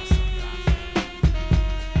 raza, raza.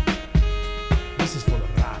 This is for the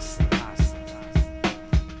raza, raza, raza.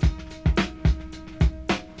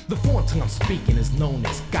 The foreign tongue I'm speaking is known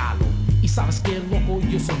as Galo. Y sabes que loco,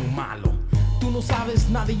 yo soy muy malo. Tú no sabes,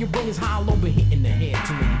 nada, your brain is hollow. Been hit in the head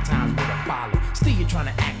too many times with a follow. Still you're trying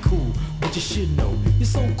to act cool, but you should know you're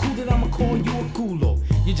so cool that I'ma call you a culo.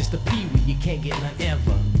 You're just a peewee, you can't get none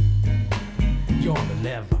ever. You're on the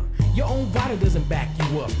lever. Your own body doesn't back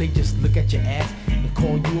you up. They just look at your ass and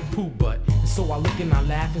call you a poo butt. And so I look and I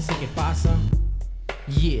laugh and say, ¿qué pasa?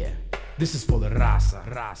 Yeah, this is for the raza,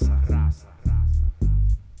 raza, raza.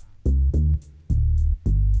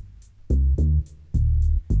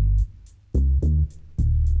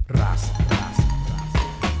 Raza, raza, raza.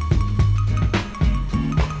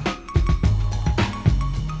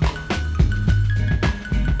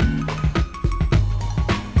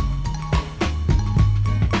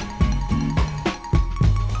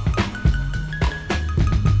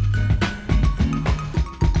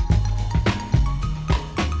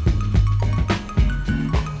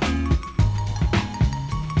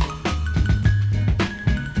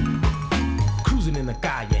 Cruising in the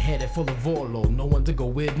calle, headed for the Volo. No one to go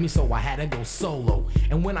with me, so I had to go solo.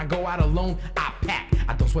 And when I go out alone, I pack.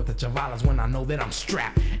 I don't sweat the chavalas when I know that I'm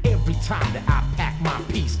strapped. Every time that I pack my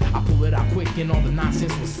piece, I pull it out quick and all the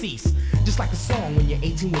nonsense will cease. Just like a song when you're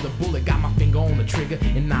 18 with a bullet. Got my finger on the trigger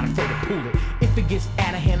and not afraid to pull it. If it gets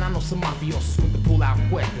out of hand, I know some mafiosos with the pull out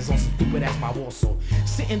cuestas on some stupid ass baboso.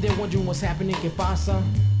 Sitting there wondering what's happening, ¿qué pasa?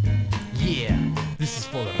 Yeah, this is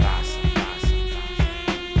for the raza.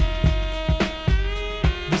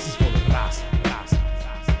 This is for the raza, raza,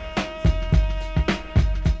 raza.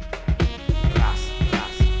 Raza,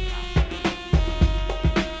 raza, raza.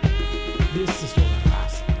 This is for the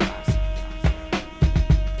raza, raza, raza.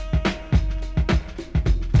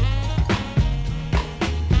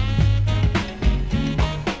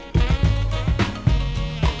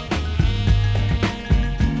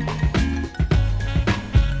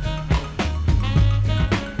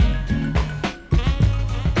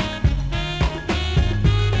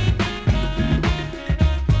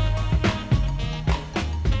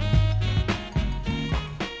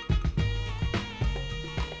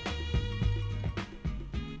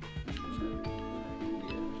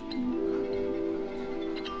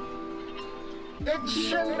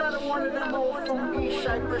 It's another one of them old funky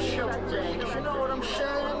Cypress Hill things, you know what I'm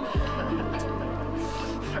saying?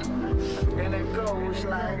 And it goes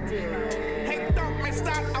like this. Hey, don't miss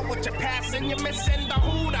out on what you're passing. You're missing the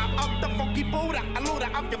hooter of the funky Buddha. A looter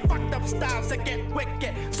of your fucked up styles that get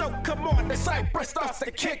wicked. So come on, the Cypress starts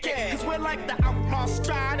to kick it. Cause we're like the outlaws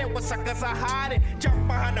striding where suckers are hiding. Jump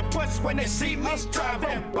behind the bush when they see us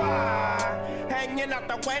driving by. Hanging out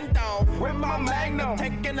the window with my magnum.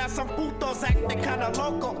 Taking out some putos acting kinda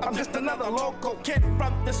local. I'm just another local kid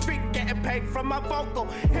from the street getting paid from my vocal.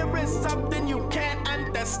 Here is something you can't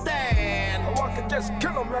understand. Oh, I could just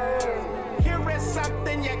kill a man. Here is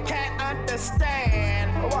something you can't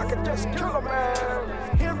understand. Oh, I could just kill a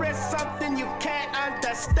man. Here is something you can't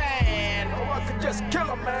understand. Oh, I could just kill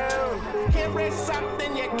a man. Here is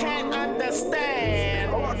something you can't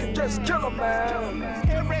understand. Oh, I could just kill a man.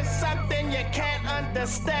 Here is something you can't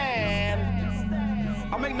understand.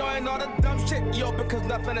 I'm ignoring all the dumb shit, yo, because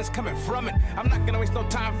nothing is coming from it. I'm not gonna waste no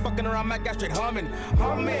time fucking around, my guy straight humming.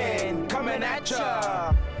 Humming, coming at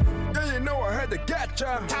ya. Yeah, you know I had to get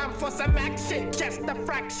ya. Time for some action, just a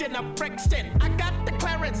fraction of friction. I got the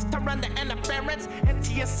clearance to run the interference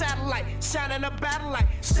into your satellite, shining a battle light,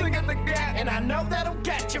 singing the gap, and I know that'll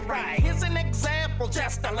get you right. Here's an example,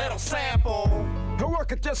 just a little sample. Oh, I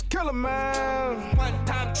could just kill a man. One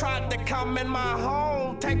time tried to come in my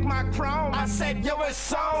home, take my chrome. I said, yo,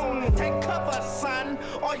 it's on. Take cover, son,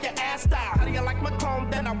 or your ass out. How do you like my clone?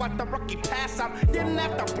 Then I watched the rookie pass out. Didn't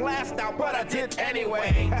have to blast out, but I did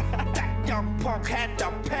anyway. That young punk had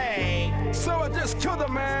to pay. So I just killed a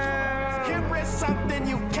man. Here is something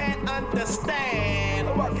you can't understand. understand.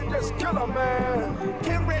 Oh, I can just kill a man.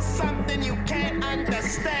 Here is something you can't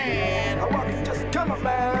understand. Oh, I can just kill a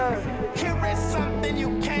man. Here is something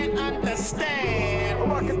you can't understand.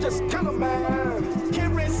 Oh, I can just kill a man.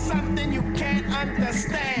 Here is something you can't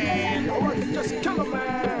understand. Oh, I can just kill a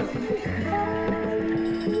man.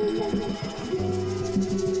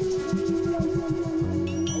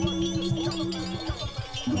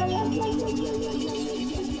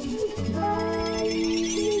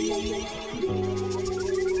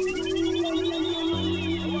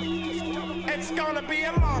 It's gonna be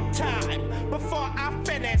a long time before I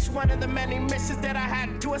finish one of the many missions that I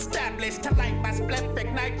had to establish. To light my spliff,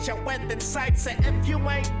 ignite your within sights. And if you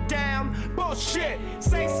ain't down, bullshit.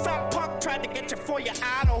 Say some punk tried to get you for your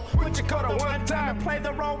idol. Would you go to one time and play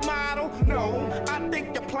the role model? No, I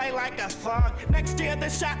think you play like a thug. Next year, the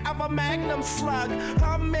shot of a magnum slug.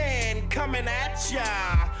 I'm in, coming at ya.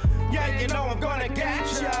 Yeah, you know I'm gonna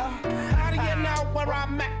get ya. How do you know where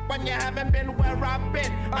I'm at when you haven't been where I've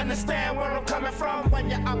been? Understand where I'm coming from when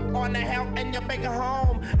you're up on the hill in your bigger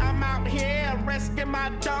home. I'm out here risking my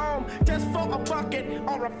dome just for a bucket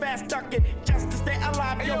or a fast ducket, just to stay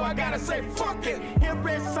alive. Hey, yo, I gotta say fuck it. Here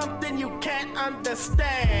is something you can't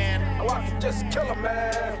understand. Oh, I can just kill a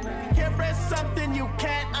man. Here is something you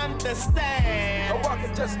can't understand. Oh, I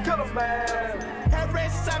can just kill a man. Here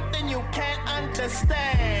is something you can't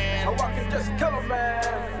understand. Oh, I can just kill a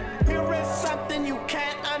man. Here is something you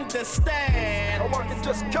can't understand. Oh, I can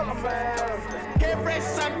just kill a man. Here is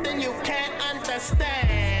something you can't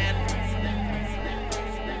understand.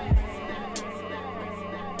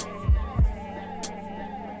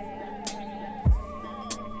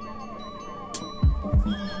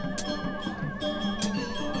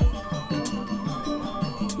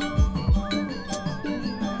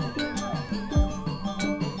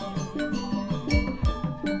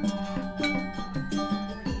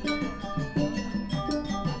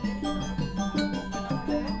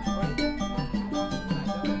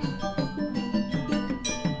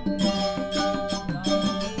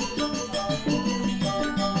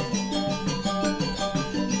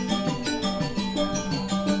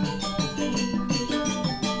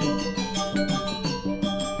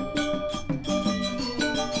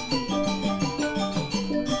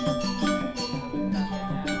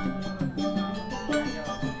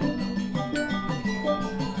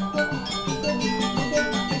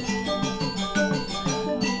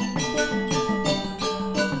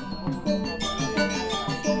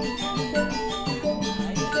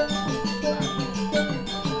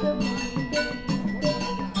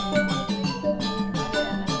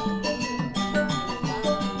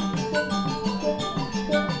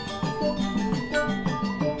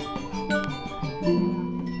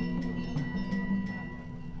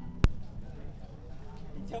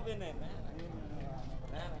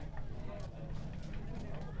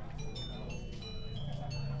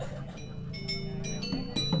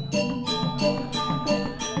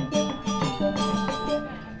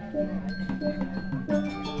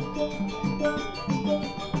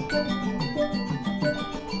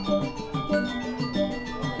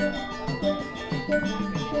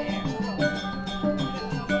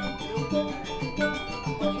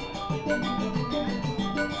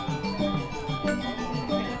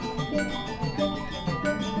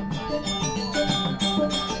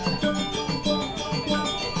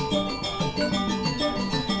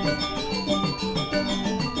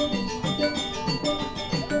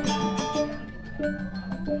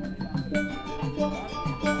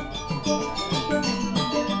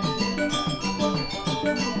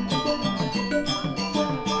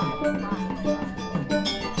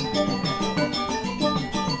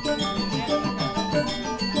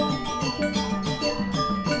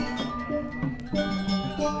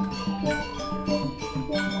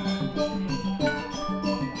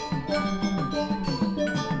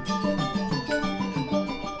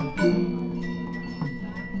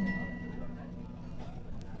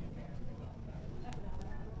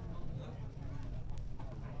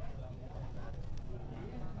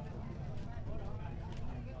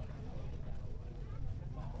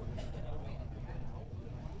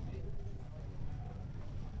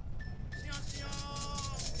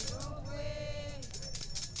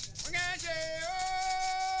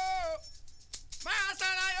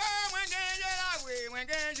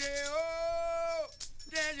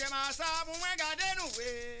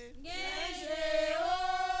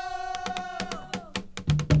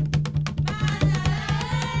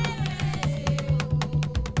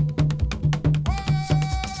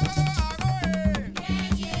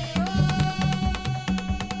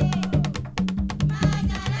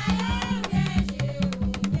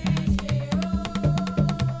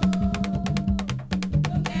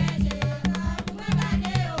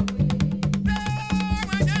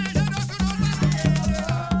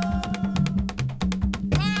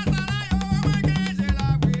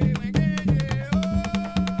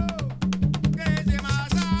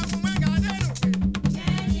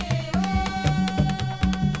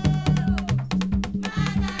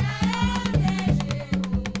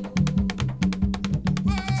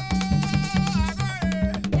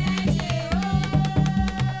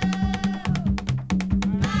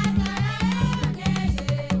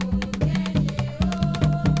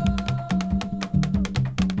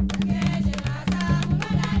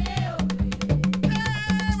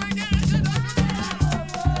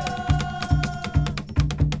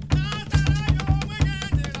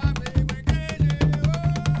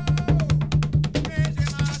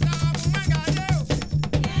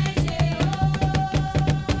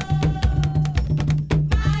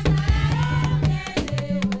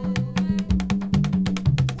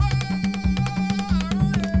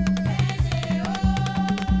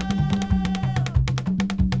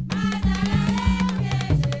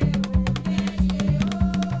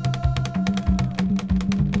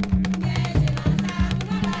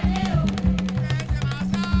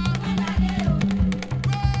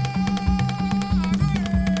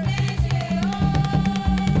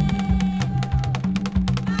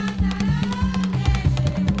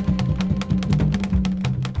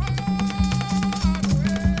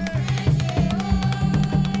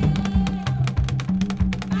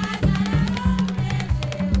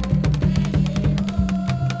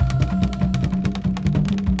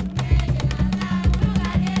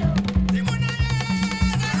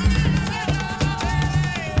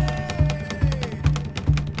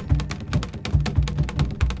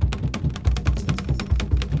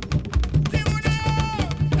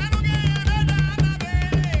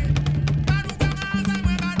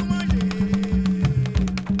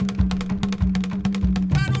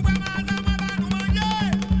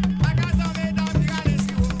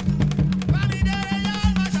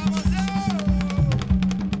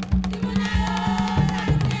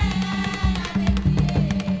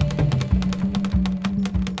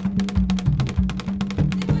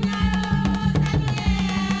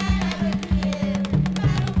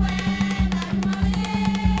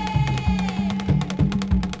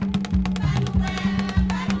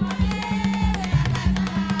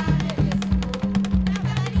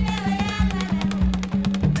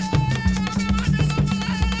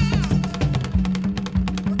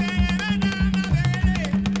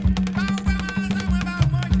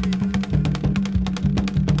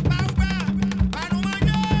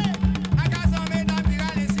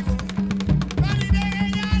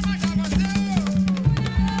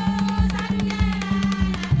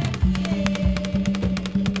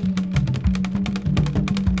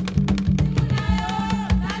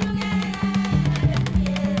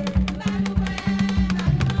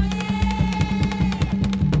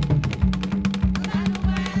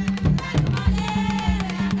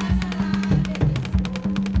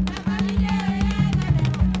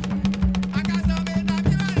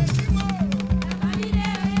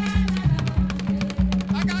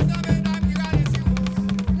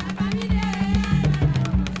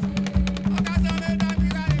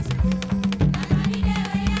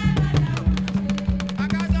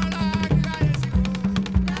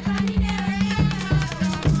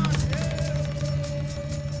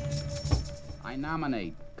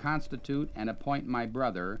 nominate, constitute, and appoint my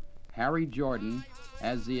brother, Harry Jordan,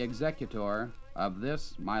 as the executor of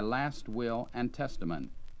this my last will and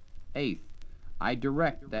testament. Eighth, I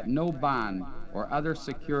direct that no bond or other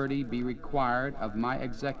security be required of my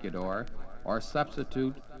executor or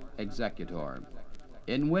substitute executor.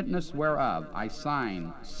 In witness whereof I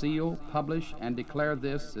sign, seal, publish, and declare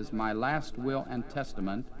this is my last will and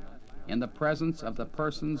testament in the presence of the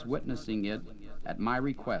persons witnessing it at my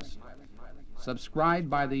request. Subscribed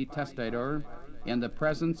by the testator in the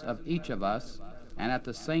presence of each of us, and at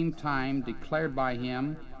the same time declared by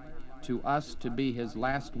him to us to be his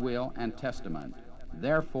last will and testament.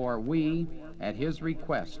 Therefore we, at his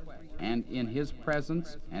request, and in his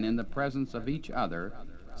presence and in the presence of each other,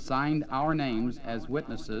 signed our names as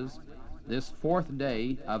witnesses this 4th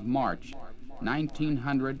day of March,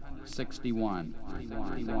 1961.